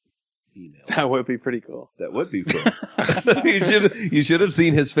Andrew. Email. That would be pretty cool. That would be cool. you should have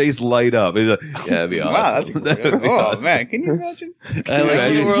seen his face light up. Yeah, that'd be awesome. Wow, that's That'd be oh awesome. man, can you imagine? Can you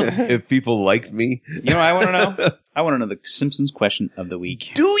imagine if people liked me? You know what I want to know? I want to know the Simpsons question of the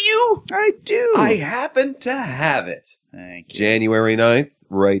week. Do you? I do. I happen to have it. Thank you. January 9th,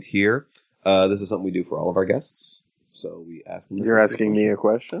 right here. This is something we do for all of our guests. So we ask them this. You're asking me a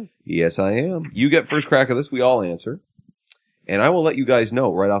question? Yes, I am. You get first crack at this. We all answer. And I will let you guys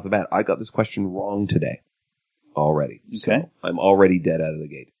know right off the bat, I got this question wrong today. Already. Okay. So I'm already dead out of the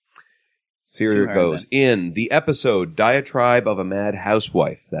gate. So here it goes. In the episode Diatribe of a Mad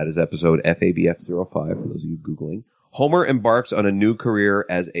Housewife, that is episode FABF05, for those of you Googling, Homer embarks on a new career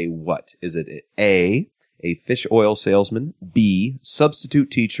as a what? Is it A, a fish oil salesman, B,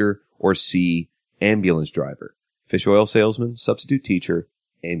 substitute teacher, or C, ambulance driver? Fish oil salesman, substitute teacher,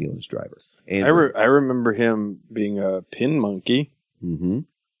 ambulance driver. I remember him being a pin monkey. Mm-hmm.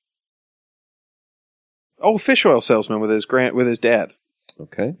 Oh, fish oil salesman with his dad.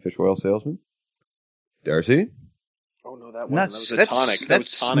 Okay, fish oil salesman. Darcy? Oh no, that was a tonic. That's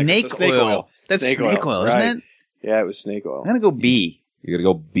snake oil. That's snake oil, right. isn't it? Yeah, it was snake oil. I'm gonna go B. You're going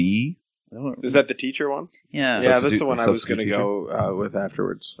to go B? Is that the teacher one? Yeah. Yeah, that's the one I was going to go with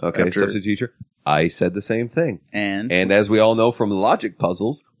afterwards. Okay, substitute teacher. I said the same thing. And as we all know from logic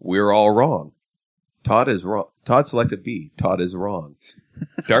puzzles, we're all wrong. Todd is wrong. Todd selected B. Todd is wrong.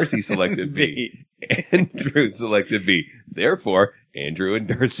 Darcy selected B. Andrew selected B. Therefore, Andrew and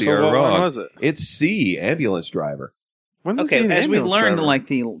Darcy are wrong. What was it? It's C, ambulance driver. Okay, as we learned in like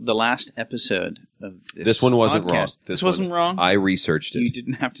the last episode of this one wasn't podcast, wrong. This wasn't wrong. I researched it. You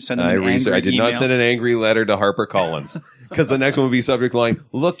didn't have to send them an angry I did email. not send an angry letter to HarperCollins because the next one would be subject line,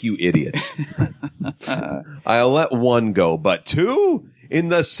 look, you idiots. I'll let one go, but two in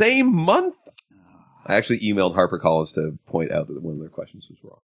the same month? I actually emailed HarperCollins to point out that one of their questions was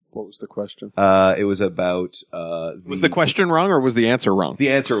wrong. What was the question? It was about... was the question wrong or was the answer wrong? The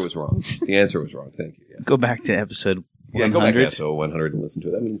answer was wrong. The answer was wrong. Thank you. Yes. Go back to episode 100. Go back to episode 100 and listen to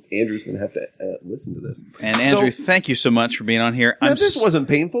it. That means Andrew's going to have to listen to this. And Andrew, thank you so much for being on here. This wasn't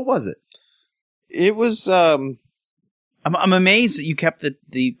painful, was it? It was... I'm amazed that you kept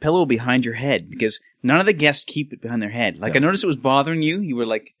the pillow behind your head because none of the guests keep it behind their head. Like, I noticed it was bothering you. You were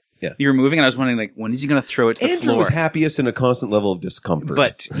like... Yeah. You were moving, and I was wondering, like, when is he going to throw it to the Andrew floor? was happiest in a constant level of discomfort.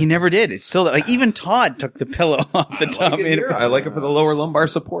 But he never did. It's still like even Todd took the pillow off the top. I like it for the lower lumbar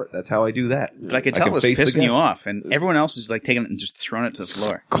support. That's how I do that. But I could tell it was pissing you off, and everyone else is like taking it and just throwing it to the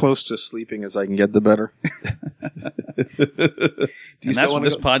floor. Close to sleeping as I can get, the better. And that's what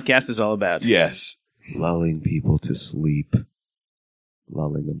this podcast is all about. Yes. Lulling people to sleep.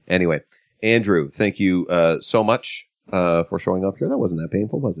 Lulling them. Anyway, Andrew, thank you so much for showing up here. That wasn't that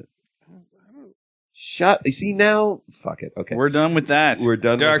painful, was it? You see now? Fuck it. Okay. We're done with that. We're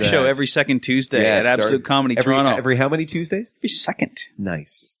done Dark with that. Show every second Tuesday at Absolute Comedy Toronto. Every how many Tuesdays? Every second.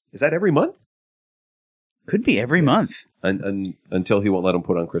 Nice. Is that every month? Could be every month. Until he won't let him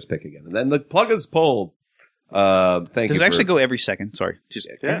put on Chris Pick again. And then the plug is pulled. Does it actually go every second? Sorry. Just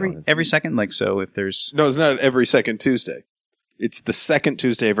every second? Like, so if there's... No, it's not every second Tuesday. It's the second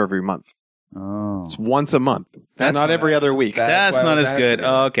Tuesday of every month. Oh. It's once a month. That's not every other week. That's not as good.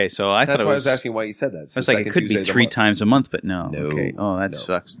 Oh, okay, so I thought it was... That's why I was asking why you said that. I was like, it could be 3 times a month, but no. Okay. Oh, that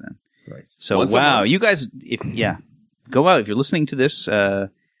sucks then. Right. So, wow. You guys, go out. If you're listening to this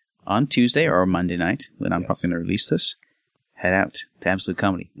on Tuesday or Monday night, when I'm probably going to release this, head out to Absolute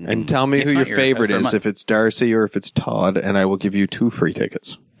Comedy. And tell me who your favorite is, if it's Darcy or if it's Todd, and I will give you 2 free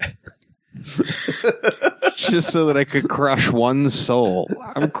tickets. Just so that I could crush one soul.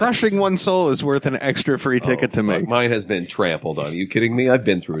 Crushing one soul is worth an extra free ticket to me. Mine has been trampled on. Are you kidding me? I've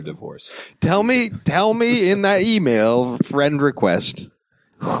been through a divorce. Tell me in that email, friend request,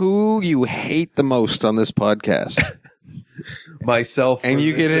 who you hate the most on this podcast. Myself. And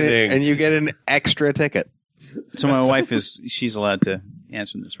you get an extra ticket. So my wife she's allowed to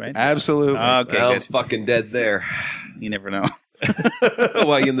answer this, right? Absolutely. Okay, well, good. Fucking dead there. You never know.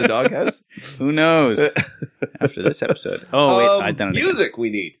 Why, you in the doghouse? Who knows? After this episode. Oh, wait. I've done it music again. We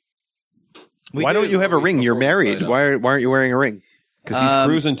need. Why don't you have a ring? You're married. Why aren't you wearing a ring? Because he's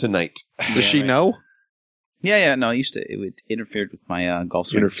cruising tonight. Does she know? Yeah. No, it interfered with my golf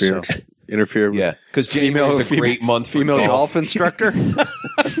swing. Interfered. Yeah. Because January is a great month for female golf instructor.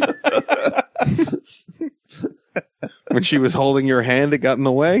 When she was holding your hand, it got in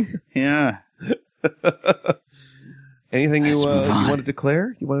the way? Yeah. Anything you want to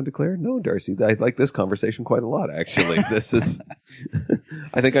declare? You want to declare? No, Darcy. I like this conversation quite a lot, actually. This is...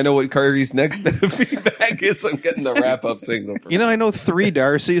 I think I know what Carter's next bit of feedback is. I'm getting the wrap-up signal. I know 3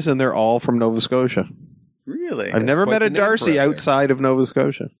 Darcys, and they're all from Nova Scotia. Really? I've never met a Darcy outside of Nova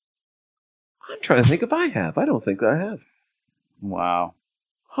Scotia. I'm trying to think if I have. I don't think that I have. Wow.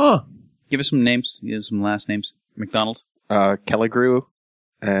 Huh. Give us some names. Give us some last names. McDonald? Kelligrew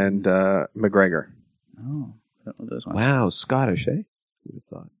and McGregor. Oh. Those ones. Wow, Scottish, eh? Who would have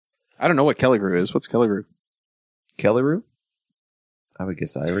thought? I don't know what Kelligrew is. What's Kelligrew? Kelligrew? I would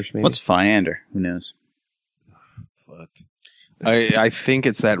guess Irish, maybe. What's Fiander? Who knows? Fucked. I think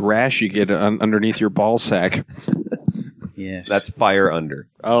it's that rash you get underneath your ball sack. Yes. That's Fire Under.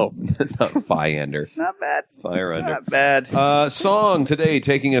 Oh. Not Fiander. Not bad. Fire Under. Not bad. Song today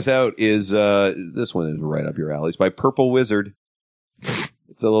taking us out is, this one is right up your alley. It's by Purple Wizard.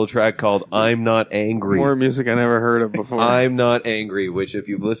 It's a little track called I'm Not Angry. More music I never heard of before. I'm Not Angry, which if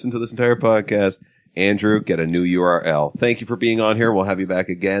you've listened to this entire podcast, Andrew, get a new URL. Thank you for being on here. We'll have you back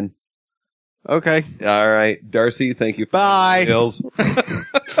again. Okay. All right. Darcy, thank you. Bye. Hills.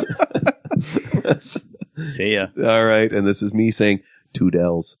 See ya. All right. And this is me saying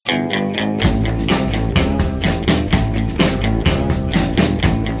toodles.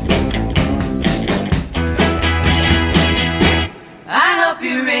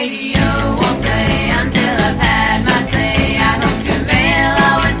 Your radio won't play until I've had my say. I hope your mail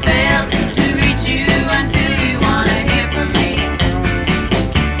always fails to reach you until you want to hear from me.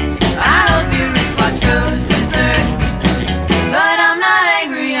 I hope your wristwatch goes berserk, but I'm not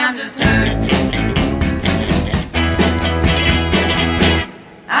angry, I'm just hurt.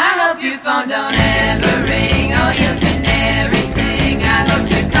 I hope your phone don't ever ring or your canary sing. I hope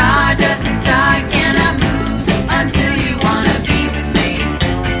your car doesn't start, can I move until you want to be with me?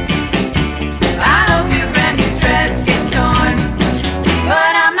 Gets torn,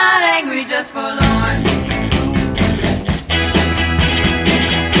 but I'm not angry just for